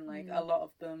blah, and like a lot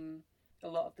of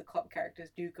the cop characters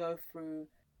do go through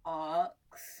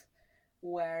arcs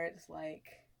where it's like,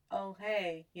 oh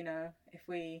hey, you know, if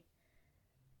we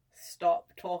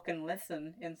stop, talk and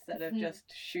listen instead of just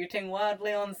shooting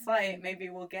wildly on sight, maybe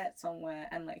we'll get somewhere.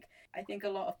 And like, I think a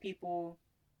lot of people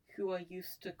who are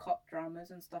used to cop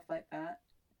dramas and stuff like that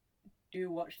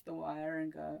do watch The Wire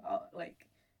and go, oh, like,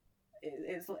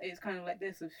 it's kind of like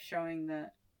this, of showing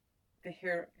that the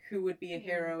hero who would be a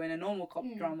hero in a normal cop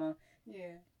drama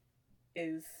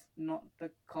is not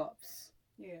the cops.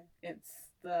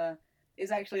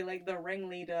 It's actually like the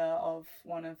ringleader of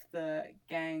one of the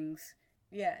gangs.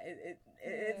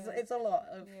 It's a lot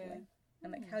of like,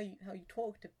 and like how you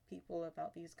talk to people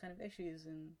about these kind of issues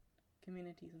and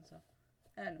communities and stuff.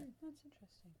 I don't know. That's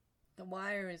interesting. The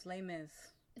Wire is Les Mis.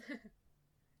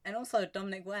 And also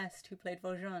Dominic West, who played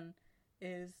Valjean,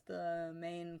 is the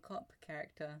main cop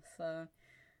character, so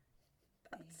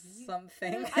that's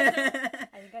something. I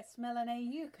think I smell an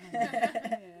AU kind of.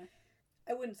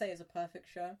 I wouldn't say it's a perfect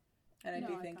show, and I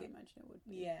do think I can't imagine it would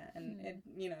be. Yeah, and it,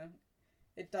 you know,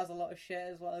 it does a lot of shit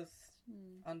as well as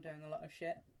undoing a lot of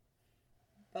shit,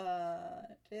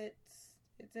 but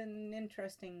it's an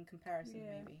interesting comparison,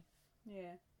 maybe.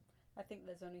 Yeah. I think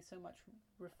there's only so much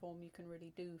reform you can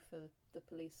really do for the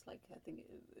police. Like, I think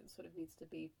it sort of needs to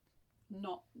be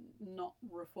not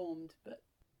reformed, but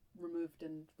removed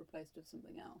and replaced with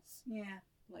something else. Yeah.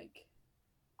 Like,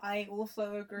 I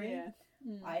also agree. Yeah.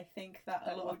 I think that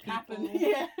a lot of people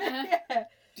happen.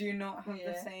 do not have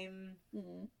the same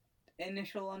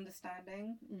initial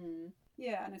understanding.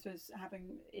 Yeah, and I suppose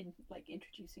having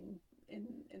introducing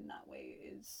in that way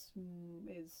is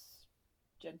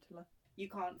gentler. You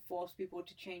can't force people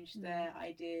to change their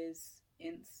ideas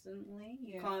instantly.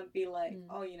 You can't be like,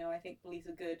 oh, you know, I think police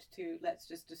are good too, let's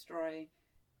just destroy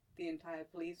the entire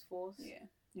police force.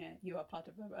 Yeah, you are part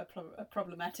of a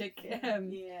problematic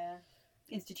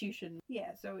institution.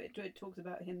 Yeah, so it talks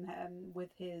about him with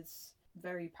his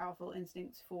very powerful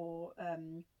instincts for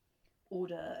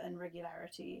order and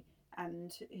regularity,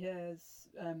 and his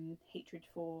hatred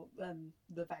for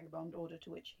the vagabond order to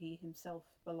which he himself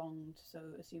belonged. So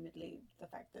assumedly the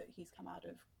fact that he's come out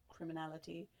of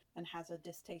criminality and has a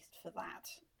distaste for that.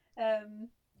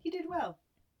 He did well.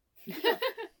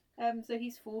 So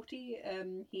he's 40,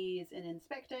 he's an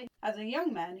inspector. As a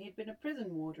young man, he'd been a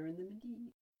prison warder in the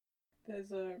Midi.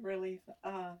 There's a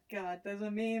there's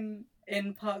a meme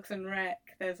in Parks and Rec.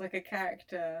 There's like a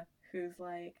character who's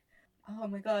like, oh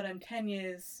my god, I'm 10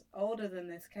 years older than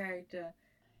this character.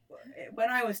 When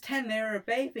I was 10, they were a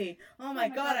baby. Oh my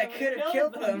god, I could have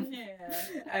killed them.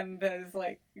 And there's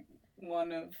like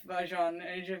one of Valjean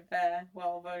and Javert,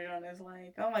 while Valjean is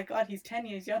like, oh my god, he's 10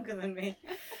 years younger than me.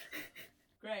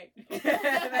 Great.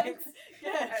 Thanks.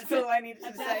 That's all I needed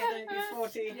to say. He's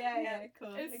 40. Yeah,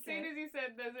 cool. As soon as you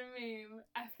said there's a meme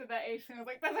after that age, I was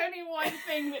like, there's only one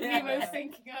thing that Nemo's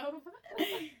thinking of.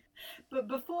 But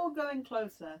before going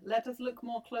closer, let us look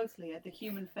more closely at the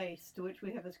human face to which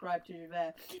we have ascribed to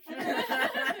Javert.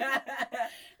 That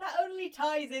only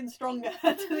ties in stronger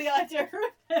to the idea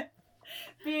of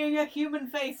being a human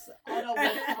face on a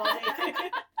wolf's body.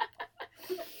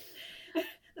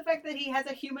 The fact that he has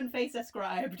a human face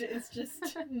ascribed is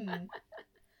just...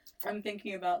 I'm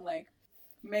thinking about, like,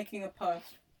 making a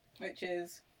post, which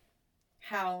is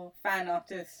how fan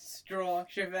artists draw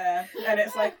Javert, and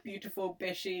it's, like, beautiful,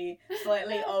 bishy,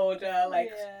 slightly older,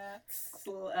 like,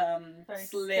 very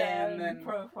slim and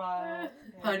profile.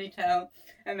 ponytail,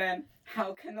 and then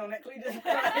how canonically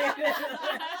described.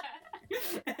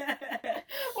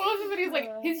 Well, somebody's like,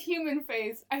 his human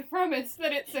face. I promise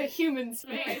that it's a human's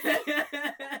face.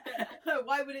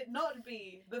 Why would it not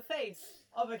be the face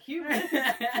of a human?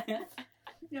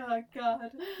 Oh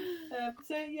god.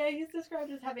 So yeah, he's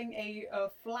described as having a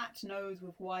flat nose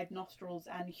with wide nostrils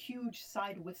and huge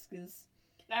side whiskers.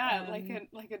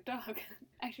 Like a dog.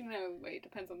 Actually, no. Wait, it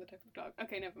depends on the type of dog.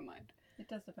 Okay, never mind. It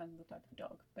does depend on the type of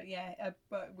dog, but yeah,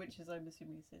 but which is I'm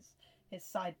assuming is his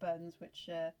sideburns, which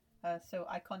are so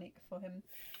iconic for him.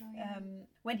 Oh, yeah.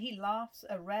 When he laughs,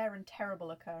 a rare and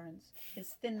terrible occurrence.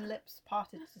 His thin lips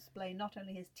parted to display not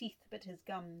only his teeth but his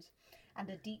gums, and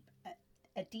a deep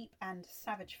and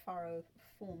savage furrow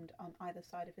formed on either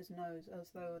side of his nose, as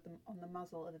though on the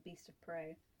muzzle of a beast of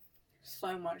prey.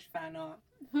 So much fan art.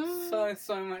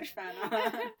 So much fan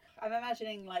art. I'm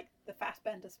imagining like the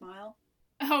Fassbender smile.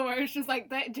 Oh, where it's just like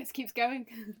that. It just keeps going.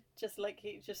 Just like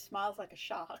he just smiles like a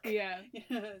shark. Yeah.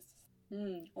 Yes.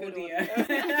 Good Audio.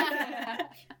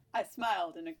 I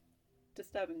smiled in a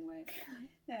disturbing way.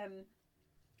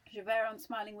 Javert, on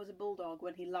smiling, was a bulldog.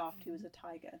 When he laughed, he was a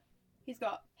tiger. He's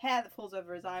got hair that falls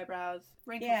over his eyebrows.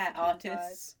 Wrinkles Yeah, between his eyes.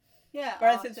 artists. Yeah,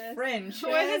 Whereas artists. it's fringe.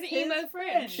 Where's his emo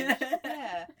fringe?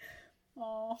 Yeah.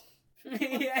 Oh.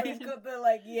 Yeah, he's got the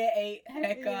like year 8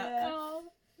 haircut. Yeah. Oh.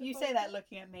 You say that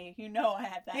looking at me. You know I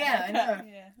had that. Yeah, I haircut.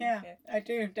 know. Yeah. Yeah, Okay. I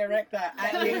do direct that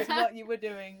at That you. was what you were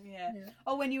doing. Yeah. Yeah.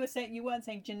 Oh, when you were saying you weren't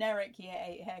saying generic year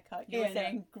 8 haircut. You Yeah, were no.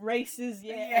 saying Grace's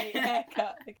year Yeah. 8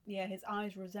 haircut. Yeah, his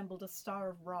eyes resembled a star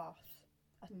of wrath,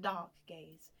 a dark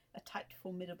gaze, a tight,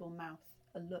 formidable mouth,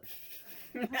 a look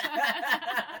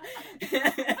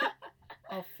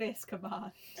of fierce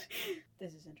command.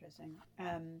 This is interesting.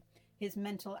 His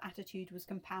mental attitude was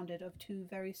compounded of two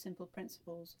very simple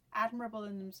principles, admirable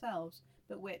in themselves,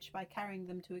 but which, by carrying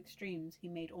them to extremes, he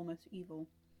made almost evil.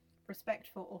 Respect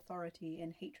for authority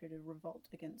and hatred of revolt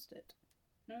against it.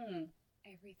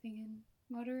 Everything in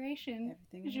moderation.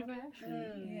 Everything in Javert.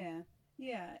 moderation. Yeah.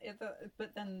 Yeah,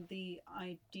 but then the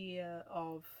idea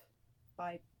of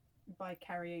by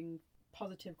carrying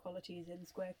positive qualities in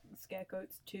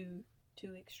scarecoats to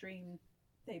extreme,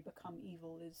 they become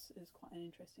evil is quite an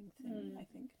interesting thing, I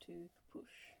think, to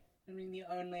push. I mean, the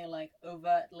only like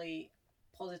overtly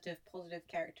positive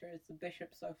character is the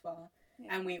bishop so far,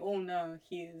 Yeah. and we all know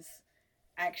he is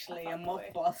actually a mob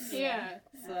fuckboy. boss. Yeah.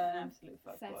 So An absolute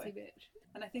Sassy fuckboy. bitch.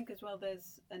 And I think as well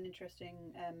there's an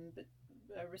interesting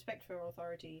respect for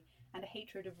authority and a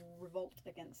hatred of revolt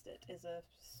against it is a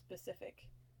specific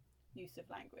use of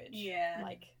language. Yeah.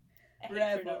 Like a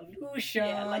hatred of revolution.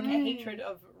 yeah, like a hatred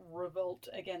of revolt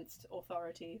against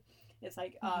authority. It's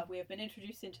like, we have been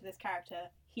introduced into this character.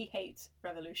 He hates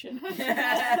revolution.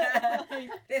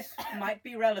 This might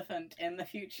be relevant in the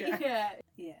future. Yeah.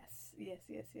 Yes.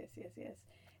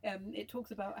 It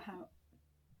talks about how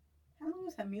long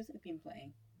has that music been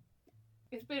playing?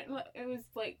 It was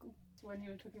like when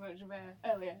you were talking about Javert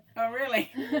earlier. Oh,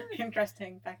 really?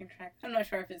 Interesting. Back in track. I'm not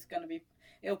sure if it's gonna be.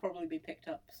 It'll probably be picked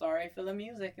up. Sorry for the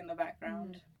music in the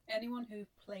background. anyone who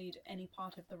played any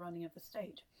part of the running of the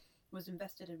state was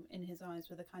invested in his eyes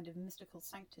with a kind of mystical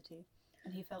sanctity,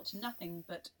 and he felt nothing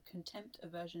but contempt,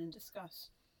 aversion, and disgust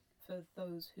for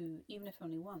those who, even if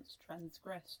only once,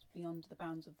 transgressed beyond the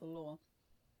bounds of the law.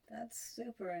 That's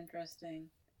super interesting.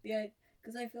 Yeah,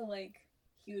 because I feel like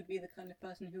he would be the kind of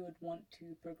person who would want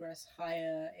to progress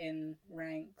higher in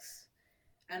ranks,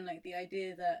 and like the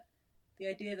idea that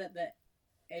the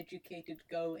educated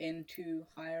go into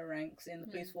higher ranks in the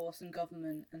police force and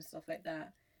government and stuff like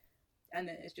that, and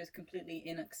it's just completely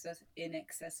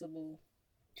inaccessible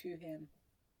to him.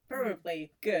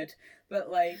 Probably good, but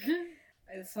like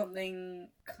it's something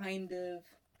kind of.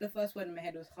 The first word in my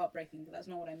head was heartbreaking, but that's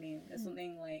not what I mean. There's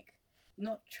something like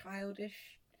not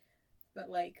childish, but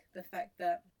like the fact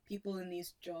that people in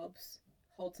these jobs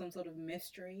hold some sort of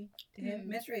mystery to him.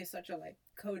 Mystery is such a like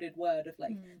coded word of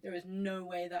like there is no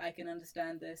way that I can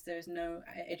understand this. There is no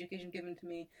education given to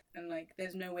me, and like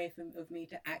there's no way of me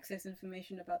to access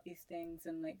information about these things,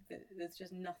 and like there's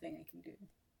just nothing I can do.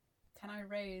 Can I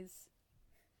raise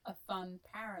a fun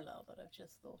parallel that I've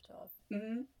just thought of?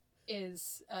 Mm-hmm.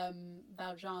 Is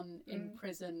Valjean in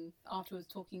prison afterwards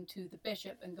talking to the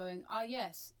bishop and going,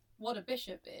 yes, what a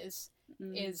bishop is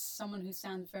someone who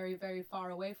stands very, very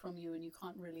far away from you and you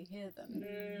can't really hear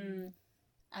them.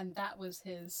 And that was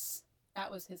his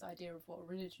idea of what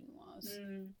religion was.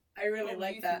 I really What like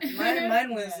do you that. think?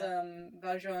 Mine was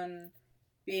Valjean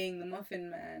being the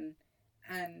muffin man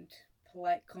and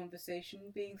polite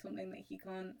conversation being something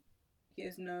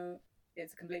that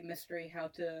it's a complete mystery how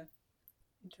to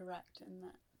Interact in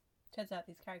that. Turns out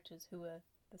these characters who are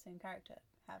the same character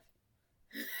have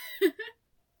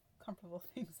comparable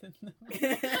things in them.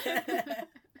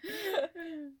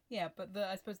 Yeah, but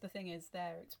I suppose the thing is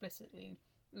there explicitly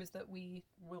is that we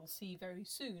will see very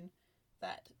soon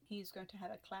that he's going to have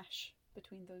a clash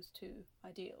between those two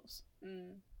ideals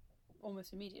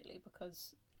almost immediately,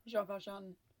 because Jean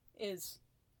Valjean is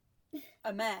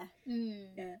a mayor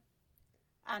Yeah.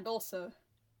 and also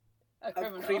a A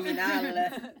criminal.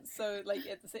 criminal. So like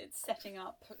it's setting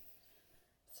up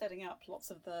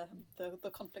lots of the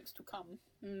conflicts to come.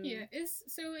 Yeah. Is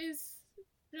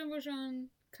Jean Valjean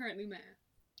currently mayor?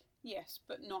 Yes,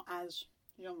 but not as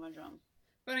Jean Valjean.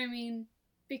 But I mean,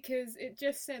 because it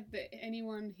just said that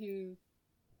anyone who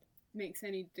makes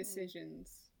any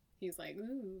decisions, he's like,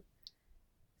 ooh.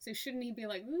 So shouldn't he be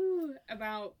like, ooh,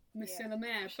 about Monsieur le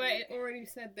Maire? But it already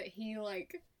said that he,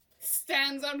 like,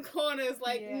 stands on corners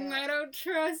like, I don't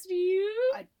trust you.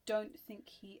 I think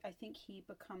he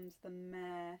becomes the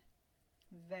mayor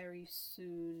very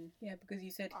soon. Yeah, because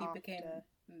you said he After. became.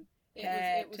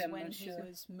 It was Père when Monsieur. he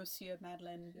was Monsieur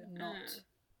Madeleine, not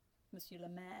Monsieur le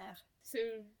Maire. So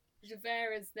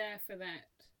Javert is there for that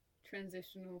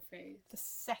transitional phase. The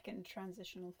second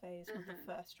transitional phase, not the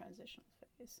Uh-huh. first transitional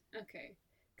phase. Okay.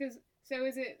 So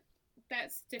is it,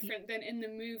 that's different than in the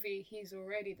movie, he's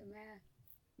already the mayor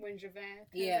when Javert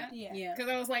turns Yeah, up? yeah.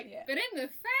 Because I was like, Yeah. but in the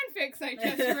fanfics I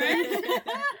just read,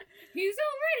 he's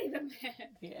already the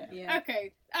mayor. Yeah.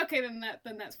 Okay, then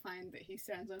that's fine that he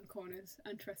stands on corners,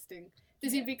 untrusting.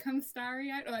 Does he become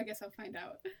starry-eyed? Oh, I guess I'll find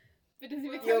out. But does he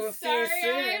You'll become see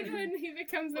starry-eyed soon. when he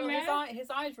becomes the Well, mayor? his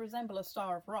eyes resemble a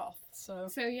star of wrath, so...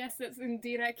 So yes, that's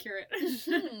indeed accurate.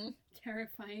 Hmm.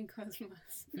 Terrifying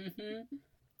cosmos.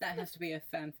 That has to be a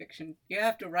fan fiction. You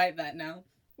have to write that now.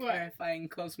 What? Terrifying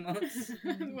cosmos.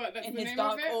 What? That's In the his name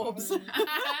dark of it? orbs.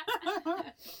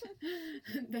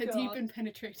 They're God. deep and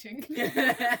penetrating.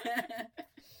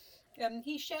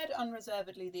 He shared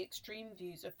unreservedly the extreme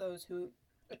views of those who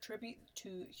attribute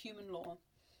to human law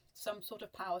some sort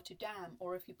of power to damn,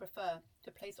 or if you prefer,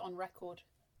 to place on record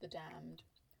the damned.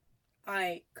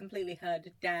 I completely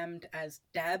heard damned as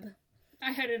dab.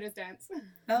 I heard it as dance.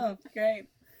 Oh, great.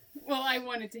 Well, I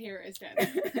wanted to hear it as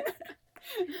dance.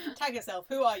 Tag yourself,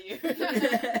 who are you?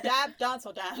 Dab, dance,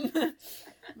 or damn?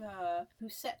 Who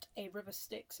set a river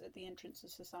Styx at the entrance of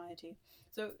society.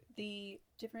 So the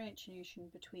differentiation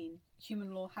between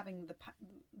human law having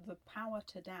the power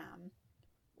to damn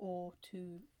or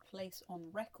to place on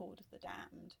record the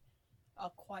damned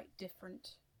are quite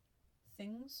different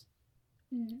things.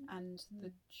 And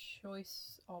the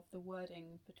choice of the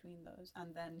wording between those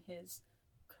and then his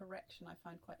correction I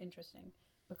find quite interesting,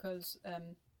 because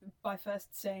by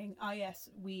first saying, yes,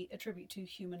 we attribute to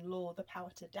human law the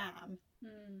power to damn,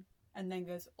 and then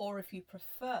goes, or if you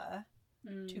prefer,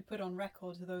 to put on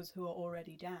record those who are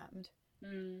already damned.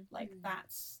 Like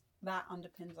that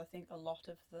underpins, I think, a lot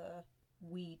of the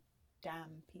we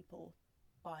damn people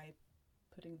by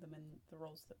putting them in the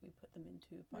roles that we put them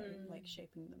into, by like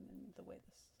shaping them in the way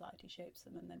the society shapes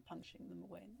them and then punishing them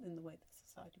away in the way the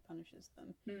society punishes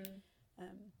them.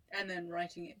 And then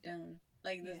writing it down.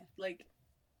 Like, like,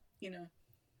 you know,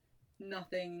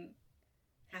 nothing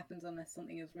happens unless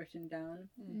something is written down.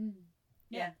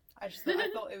 Yeah. I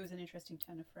thought it was an interesting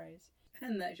turn of phrase.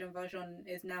 And that Jean Valjean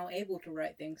is now able to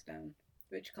write things down,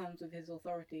 which comes with his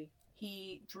authority.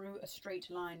 He drew a straight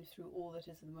line through all that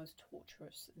is the most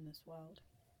torturous in this world.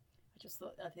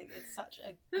 I think it's such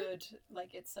a good,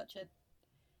 like, it's such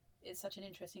an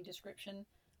interesting description.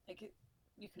 Like,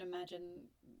 you can imagine,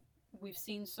 we've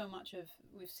seen so much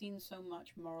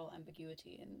moral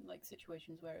ambiguity in, like,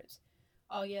 situations where it's,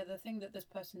 oh yeah, the thing that this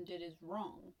person did is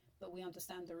wrong, but we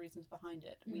understand the reasons behind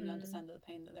it. We understand the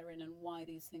pain that they're in and why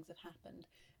these things have happened.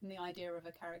 And the idea of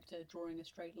a character drawing a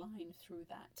straight line through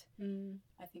that,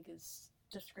 I think, is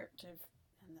descriptive,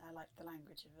 and I like the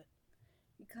language of it.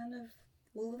 It kind of,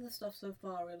 all of the stuff so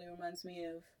far really reminds me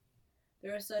of,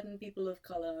 there are certain people of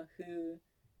colour who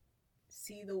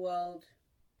see the world,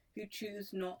 who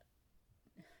choose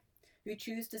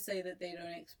to say that they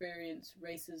don't experience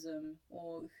racism,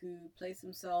 or who place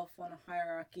themselves on a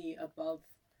hierarchy above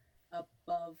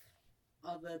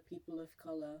other people of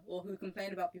colour, or who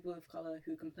complain about people of colour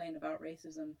who complain about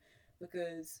racism,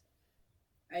 because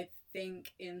I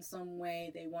think in some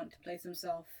way they want to place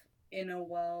themselves in a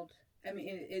world. I mean,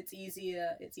 it's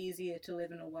easier to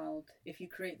live in a world if you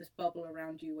create this bubble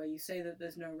around you where you say that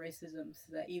there's no racism,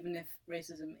 so that even if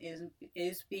racism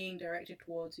is being directed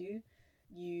towards you,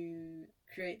 you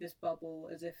create this bubble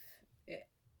as if it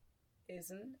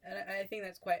isn't. And I think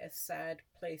that's quite a sad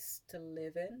place to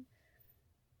live in.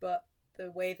 But the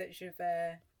way that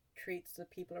Javert treats the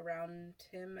people around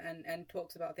him and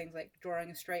talks about things like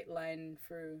drawing a straight line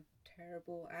through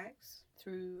terrible acts.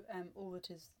 Through all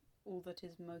that is all that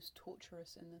is most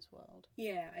torturous in this world.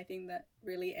 Yeah, I think that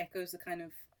really echoes the kind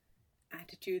of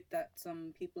attitude that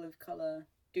some people of colour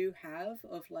do have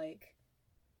of, like,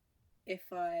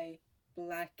 if I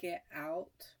black it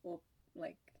out or,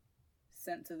 like,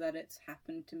 censor that it's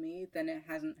happened to me, then it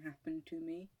hasn't happened to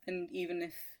me. And even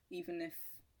if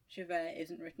Javert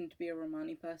isn't written to be a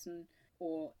Romani person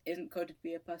or isn't coded to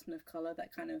be a person of colour,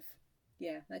 that kind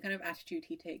of attitude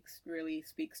he takes really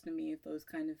speaks to me of those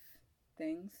kind of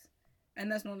things.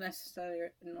 And that's not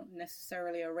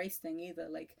necessarily a race thing either.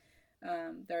 Like,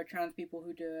 there are trans people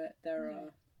who do it, there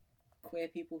are queer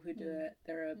people who do it,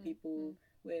 there are people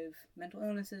with mental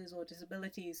illnesses or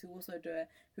disabilities who also do it,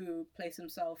 who place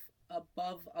themselves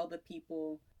above other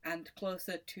people and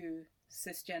closer to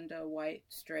cisgender, white,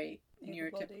 straight,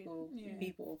 neurotypical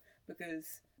people,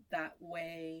 because that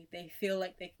way they feel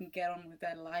like they can get on with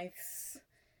their lives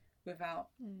without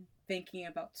thinking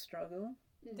about struggle.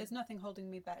 There's nothing holding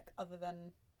me back other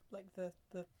than, like,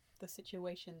 the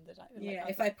situation that I... Yeah,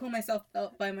 if I pull myself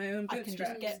up by my own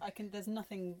bootstraps. There's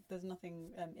nothing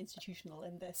institutional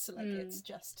in this. Like, it's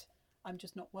just, I'm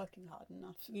just not working hard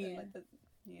enough. Yeah.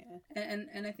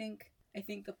 And I think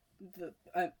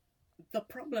the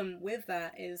problem with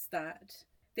that is that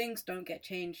things don't get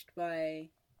changed by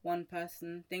one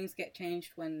person. Things get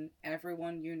changed when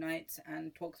everyone unites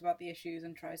and talks about the issues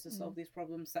and tries to solve these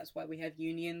problems. That's why we have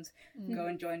unions. Go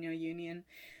and join your union.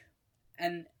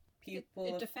 And people...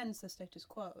 It defends the status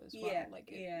quo as well.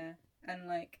 Yeah, and,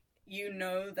 like, you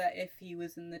know that if he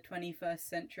was in the 21st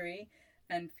century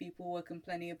and people were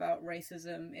complaining about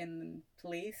racism in the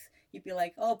police, you'd be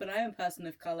like, oh, but I'm a person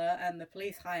of colour and the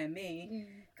police hire me,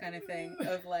 kind of thing,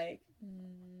 of, like...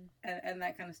 And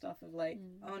that kind of stuff of, like,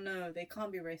 oh no, they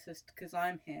can't be racist because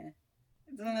I'm here.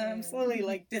 I'm slowly,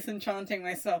 like, disenchanting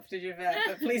myself to Javert,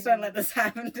 but please don't let this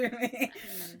happen to me.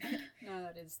 No,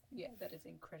 that is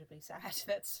incredibly sad.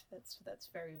 That's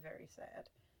very, very sad.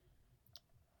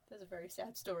 There's a very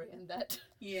sad story in that.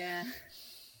 Yeah.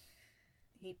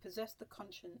 He possessed the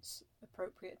conscience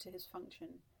appropriate to his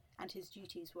function, and his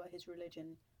duties were his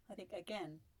religion. I think,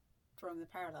 again, drawing the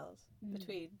parallels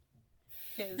between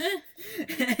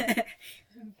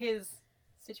his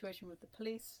situation with the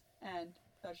police and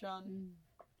Valjean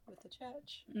with the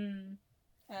church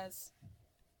as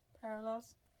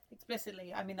parallels.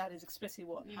 Explicitly, I mean, that is explicitly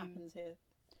what happens here.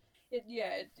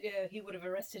 He would have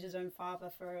arrested his own father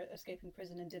for escaping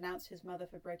prison and denounced his mother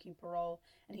for breaking parole,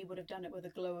 and he would have done it with a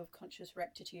glow of conscious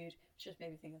rectitude, which just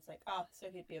made me think, it's like, so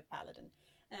he'd be a paladin.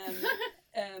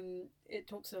 It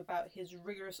talks about his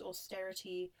rigorous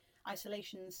austerity,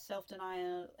 isolation,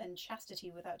 self-denial, and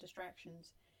chastity without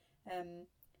distractions.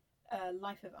 A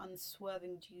life of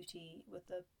unswerving duty with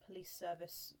the police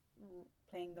service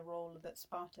playing the role that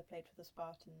Sparta played for the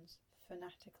Spartans.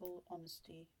 Fanatical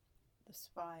honesty, the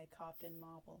spy carved in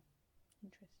marble.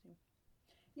 Interesting.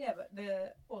 Yeah, but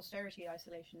the austerity,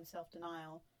 isolation,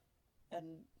 self-denial,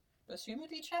 and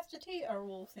assumedly chastity are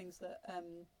all things that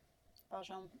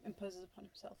Valjean imposes upon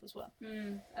himself as well.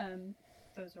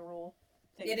 Those are all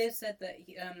things. It is said that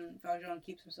Valjean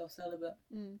keeps himself celibate.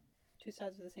 Two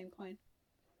sides of the same coin.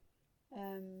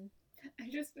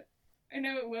 I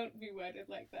know it won't be worded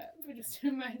like that, but just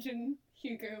imagine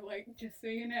Hugo, like, just so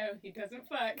you know, he doesn't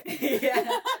fuck.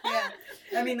 yeah.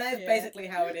 I mean, that's basically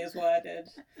how it is worded.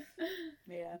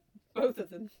 Yeah. Both of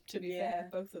them, to be fair.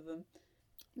 Both of them.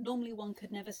 Normally one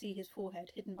could never see his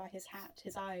forehead hidden by his hat,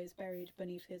 his eyes buried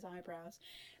beneath his eyebrows.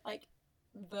 Like,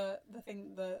 the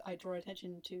thing that I draw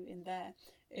attention to in there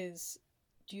is,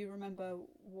 do you remember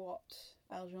what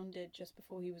Valjean did just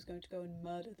before he was going to go and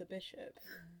murder the bishop?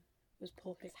 Was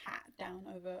pull his hat down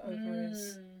over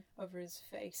his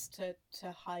face to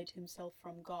hide himself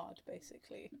from God,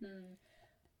 basically.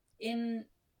 In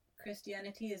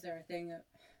Christianity, is there a thing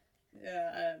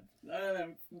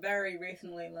that very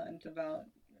recently learned about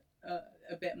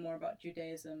a bit more about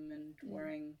Judaism and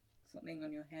wearing something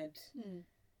on your head?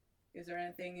 Is there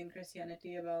anything in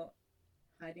Christianity about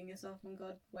hiding yourself from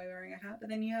God by wearing a hat? But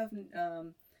then you have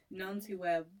nuns who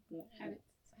wear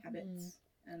habits.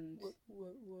 And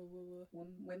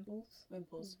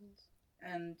wimples.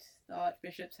 And the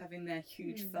archbishops having their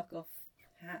huge fuck off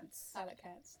hats. Alec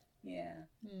hats. Yeah.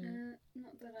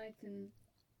 Not that I can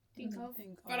think of.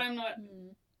 But I'm not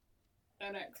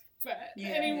an expert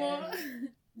anymore.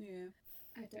 Yeah.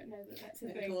 I don't know that that's a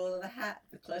The thing. taller the hat,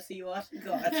 the closer you are to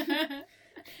God.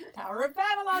 Tower of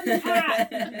Babylon's hat!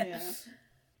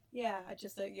 Yeah, I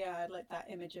just I like that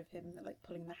image of him like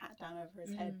pulling the hat down over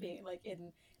his head, being like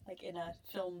in a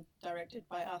film directed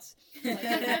by us.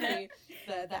 Like,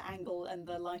 the angle and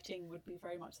the lighting would be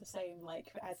very much the same,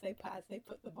 like as they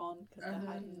put them on, because they're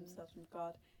hiding themselves from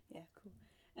God. Yeah, cool.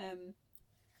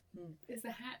 Is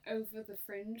the hat over the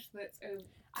fringe that's over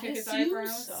I to his assume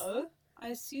eyebrows? so. I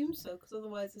assume so, because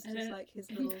otherwise it's And just an like his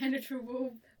little...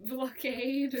 impenetrable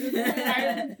blockade.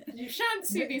 You shan't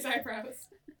see these eyebrows.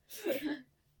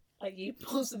 Like, he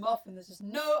pulls them off and there's just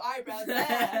no eyebrows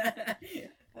there.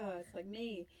 Oh, it's like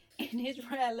me. In his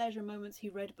rare leisure moments, he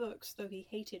read books, though he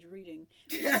hated reading.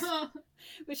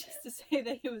 Which is to say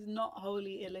that he was not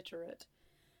wholly illiterate.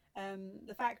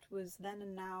 The fact was then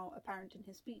and now apparent in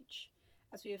his speech.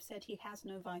 As we have said, he has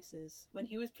no vices. When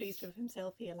he was pleased with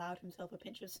himself, he allowed himself a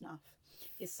pinch of snuff,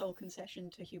 his sole concession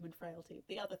to human frailty.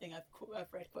 The other thing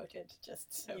I've read quoted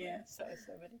just so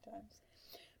many times.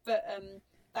 But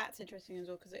that's interesting as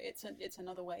well, because it's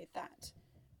another way that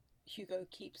Hugo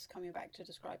keeps coming back to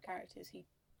describe characters. He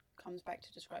comes back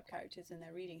to describe characters and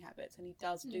their reading habits, and he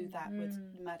does do that with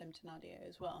Madame Thénardier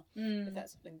as well. If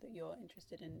that's something that you're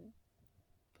interested in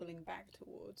pulling back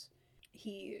towards.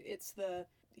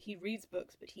 He reads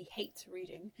books, but he hates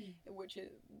reading, which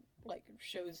is, like,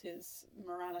 shows his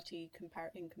morality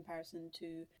in comparison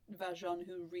to Valjean,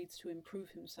 who reads to improve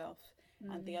himself,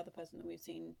 and the other person that we've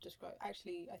seen describe.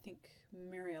 Actually, I think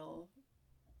Muriel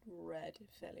read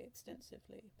fairly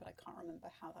extensively, but I can't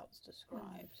remember how that was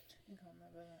described. I can't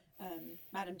remember that.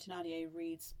 Madame Thénardier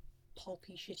reads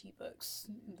pulpy, shitty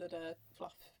books that are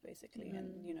fluff, basically,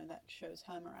 and that shows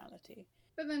her morality.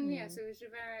 But then, so is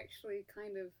Javert actually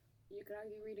kind of, you could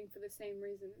argue, reading for the same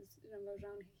reason as Jean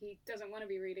Valjean? He doesn't want to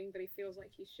be reading, but he feels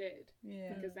like he should.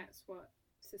 Yeah. Because that's what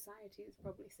society is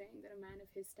probably saying that a man of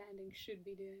his standing should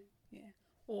be doing. Yeah.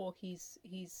 Or he's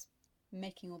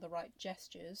making all the right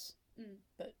gestures,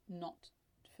 but not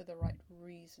for the right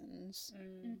reasons.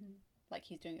 Like,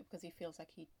 he's doing it because he feels like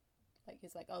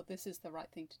he's like, oh, this is the right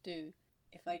thing to do.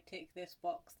 If I tick this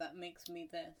box, that makes me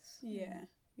this. Yeah.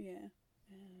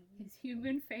 His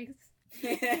human face.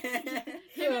 Yeah.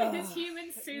 Him and his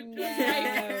human suit. No.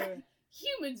 Like,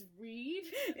 humans read.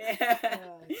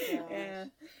 Oh, gosh.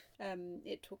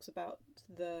 It talks about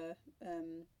the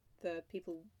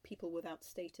people without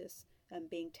status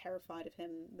being terrified of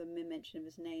him. The mere mention of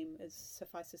his name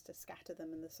suffices to scatter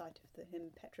them, and the sight of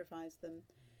him petrifies them.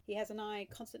 He has an eye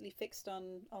constantly fixed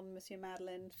on Monsieur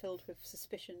Madeleine, filled with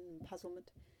suspicion and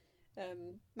puzzlement.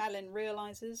 Madeleine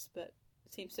realises, but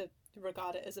seems to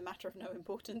regard it as a matter of no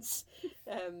importance,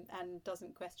 and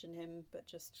doesn't question him, but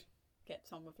just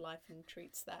gets on with life and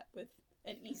treats that with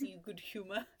an easy good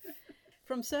humour.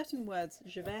 From certain words,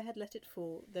 Javert had let it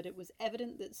fall that it was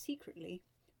evident that secretly,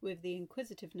 with the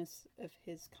inquisitiveness of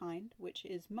his kind, which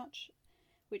is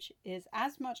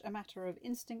as much a matter of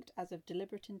instinct as of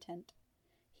deliberate intent,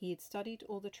 he had studied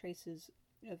all the traces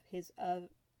of his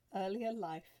earlier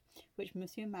life, which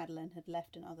Monsieur Madeleine had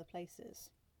left in other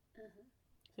places.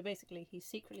 So basically, he's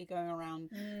secretly going around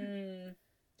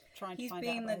trying to find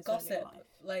out about his earlier life.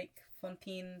 Like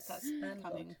Fontaine's. That's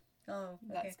coming. Oh,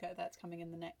 okay. That's coming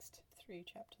in the next 3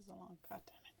 chapters along. God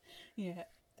damn it! Yeah,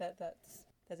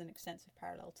 there's an extensive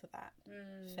parallel to that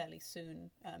fairly soon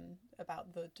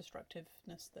about the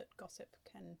destructiveness that gossip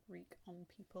can wreak on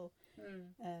people.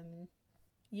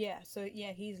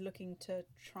 He's looking to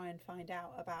try and find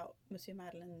out about Monsieur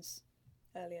Madeleine's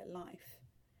earlier life.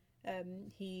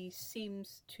 He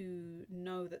seems to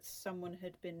know that someone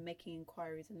had been making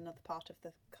inquiries in another part of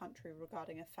the country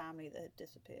regarding a family that had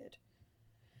disappeared.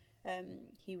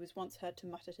 He was once heard to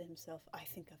mutter to himself, "I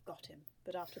think I've got him,"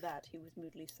 but after that he was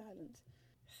moodily silent.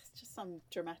 It's just some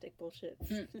dramatic bullshit.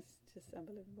 It's just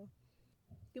unbelievable.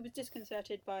 He was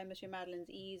disconcerted by Monsieur Madeleine's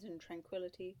ease and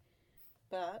tranquillity,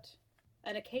 but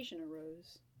an occasion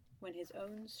arose when his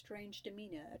own strange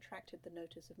demeanour attracted the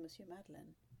notice of Monsieur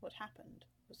Madeleine. What happened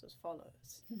was as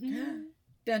follows. Dun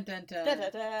dun dun. Da da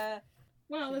da!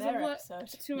 Well, there's Javert a lot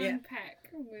episode. to unpack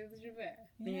with Javert.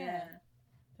 Yeah.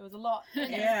 There was a lot.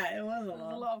 Yeah, it was a There was a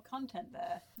lot. lot of content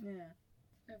there. Yeah.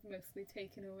 I've mostly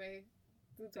taken away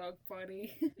the dog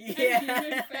body Yeah. and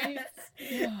human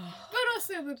face. But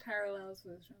also the parallels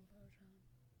with Jean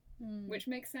Valjean. Which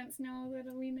makes sense now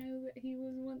that we know that he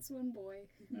was once one boy.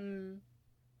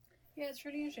 Yeah, it's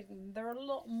really interesting. They're a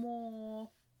lot more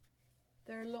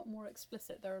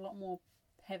explicit. They're a lot more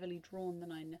heavily drawn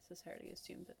than I necessarily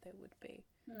assumed that they would be.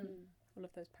 All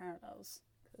of those parallels,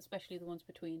 especially the ones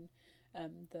between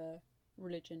the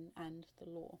religion and the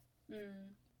law.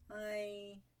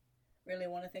 I really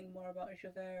want to think more about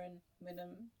Javert and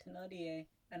Madame Thénardier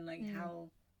and like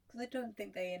how, because I don't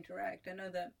think they interact. I know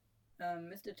that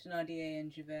Mr. Thénardier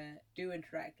and Javert do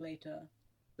interact later,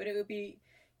 but it would be,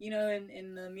 you know,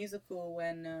 in the musical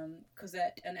when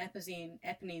Cosette and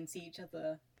Eponine see each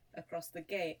other across the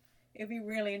gate, it would be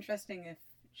really interesting if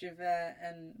Javert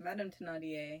and Madame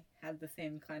Thénardier had the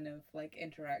same kind of like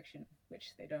interaction,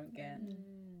 which they don't get.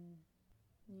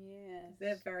 Yeah.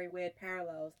 They're very weird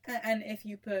parallels. And if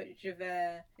you put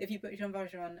Jean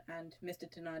Valjean and Mr.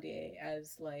 Thénardier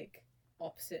as like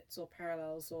opposites or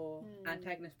parallels or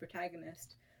antagonist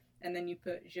protagonist, and then you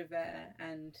put Javert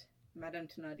and Madame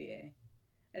Thénardier,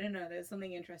 I don't know, there's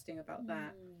something interesting about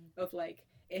that, of like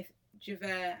if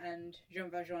Javert and Jean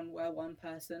Valjean were one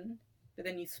person, but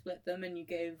then you split them and you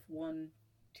gave one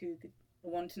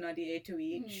Thénardier to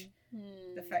each,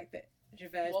 the fact that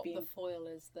Javert's What being... the foil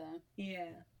is there.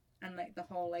 Yeah, and like the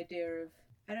whole idea of,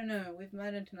 I don't know, with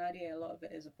Madame Thénardier, a lot of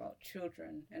it is about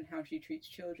children and how she treats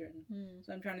children.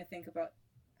 So I'm trying to think about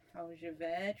how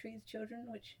Javert treats children,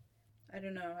 which, I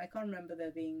don't know, I can't remember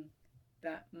there being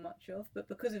that much of, but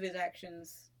because of his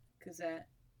actions, Cosette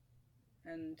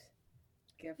and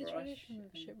His Gavroche.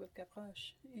 relationship with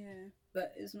Gavroche. Yeah.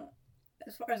 But it's not,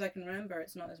 as far as I can remember,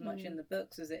 it's not as much in the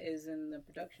books as it is in the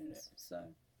productions,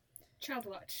 so... Child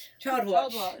Watch. Child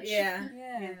Watch. Yeah.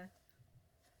 Yeah.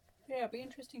 Yeah, it'd be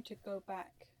interesting to go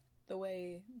back the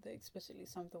way, explicitly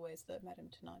some of the ways that Madame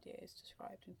Thénardier is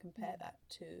described and compare that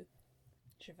to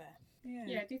Javert.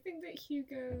 Yeah, do you think that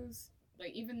Hugo's,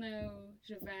 like, even though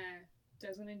Javert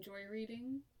doesn't enjoy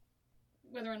reading,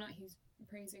 whether or not he's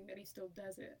praising that he still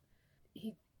does it,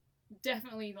 he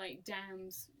definitely, like,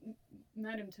 damns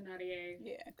Madame Thénardier.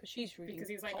 Yeah, because she's reading. Because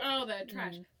he's like, pulp. oh, they're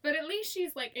trash. But at least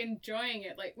she's, like, enjoying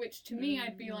it, like, which to me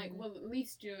I'd be like, well, at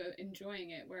least you're enjoying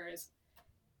it, whereas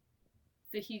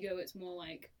for Hugo it's more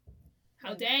like,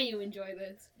 how dare you enjoy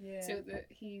this? Yeah. So that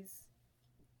he's...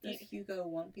 Does Hugo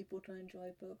want people to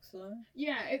enjoy books, though?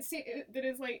 Yeah, that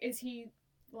is like, is he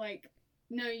like,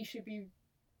 no, you should be,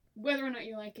 whether or not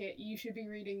you like it, you should be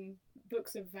reading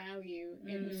books of value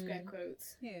in scare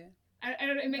quotes. Yeah. I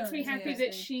don't know, it makes me it's happy that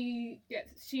interesting.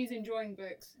 she's enjoying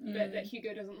books, but that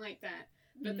Hugo doesn't like that.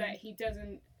 But that he's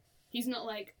not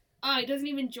like, oh, he doesn't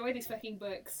even enjoy these fucking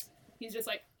books. He's just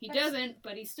like, he doesn't,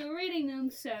 but he's still reading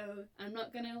them, so I'm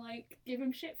not gonna, like, give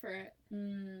him shit for it.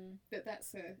 But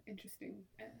that's interesting.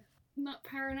 Not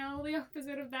parallel, the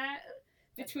opposite of that,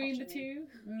 between the two.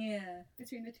 Yeah.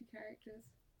 Between the two characters.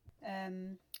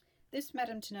 This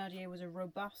Madame Thénardier was a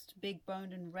robust,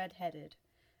 big-boned and red-headed,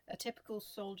 a typical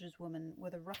soldier's woman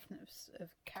with a roughness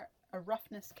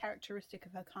characteristic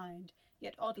of her kind,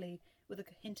 yet oddly with a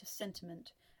hint of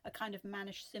sentiment, a kind of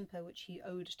mannish simper which he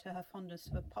owed to her fondness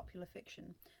for popular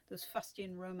fiction, those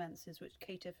fustian romances which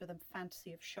cater for the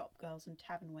fantasy of shop girls and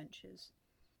tavern wenches.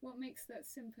 What makes that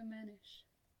simper mannish?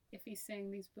 If he's saying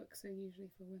these books are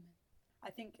usually for women. I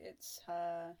think it's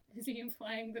her... Is he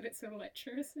implying that it's a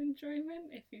lecherous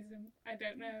enjoyment? If he's... I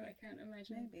don't know, I can't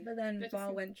imagine. Maybe. But then That just bar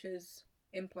seems- wenches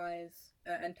implies,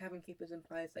 and tavern keepers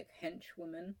implies, like,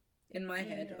 henchwoman, in my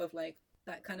head, Yeah. of, like,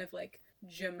 that kind of, like,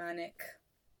 Germanic,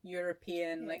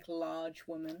 European, like, large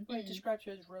woman. Well, it describes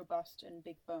her as robust and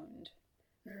big-boned,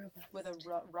 with a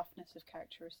roughness of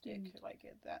characteristic. Like,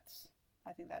 that's...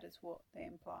 I think that is what they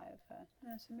imply of her.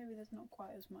 So maybe there's not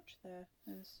quite as much there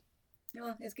as...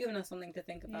 Well, it's given us something to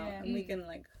think about, Yeah. and we can,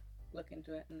 like, look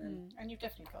into it, and then... And you've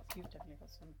definitely got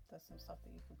there's some stuff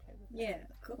that you can play with. Yeah,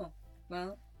 cool.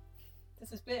 Well, This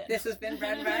has been... this has been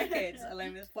Red Barricades, a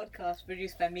Lame podcast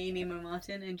produced by me, Nemo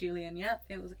Martin, and Julian Yap.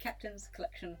 It was a Captain's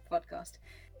Collection podcast.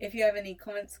 If you have any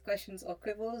comments, questions, or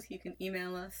quibbles, you can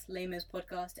email us,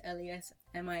 lameispodcast,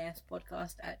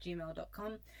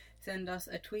 lesmispodcast@gmail.com. Send us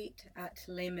a tweet at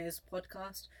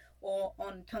lameispodcast, or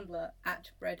on Tumblr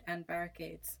at Bread and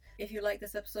Barricades. If you like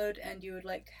this episode and you would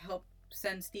like to help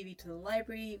send Stevie to the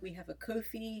library, we have a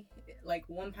Ko-fi. Like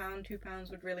 £1,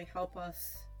 £2 would really help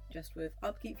us just with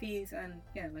upkeep fees, and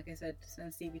yeah, like I said,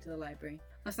 send Stevie to the library.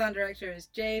 Our sound director is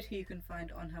Jade, who you can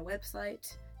find on her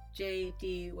website,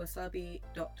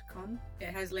 jdwasabi.com. It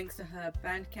has links to her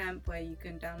Bandcamp where you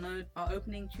can download our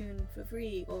opening tune for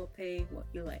free or pay what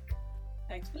you like.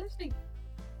 Thanks for listening.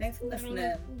 Thanks for listening.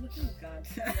 Oh god.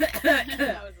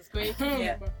 That was a squeak.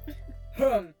 Yeah.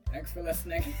 Thanks for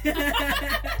listening.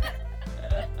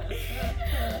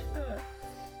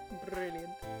 Brilliant.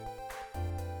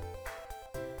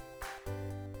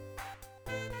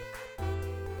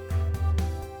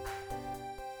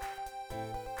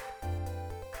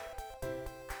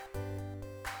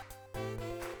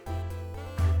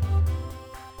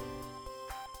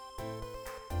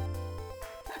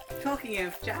 Talking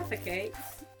of Jaffa cakes.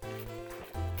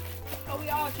 Oh, we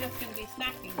are just going to be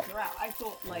snacking throughout. I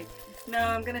thought, like... No,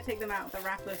 I'm gonna take them out of the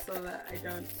wrapper so that I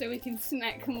don't. So we can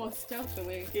snack more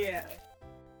stealthily. Yeah.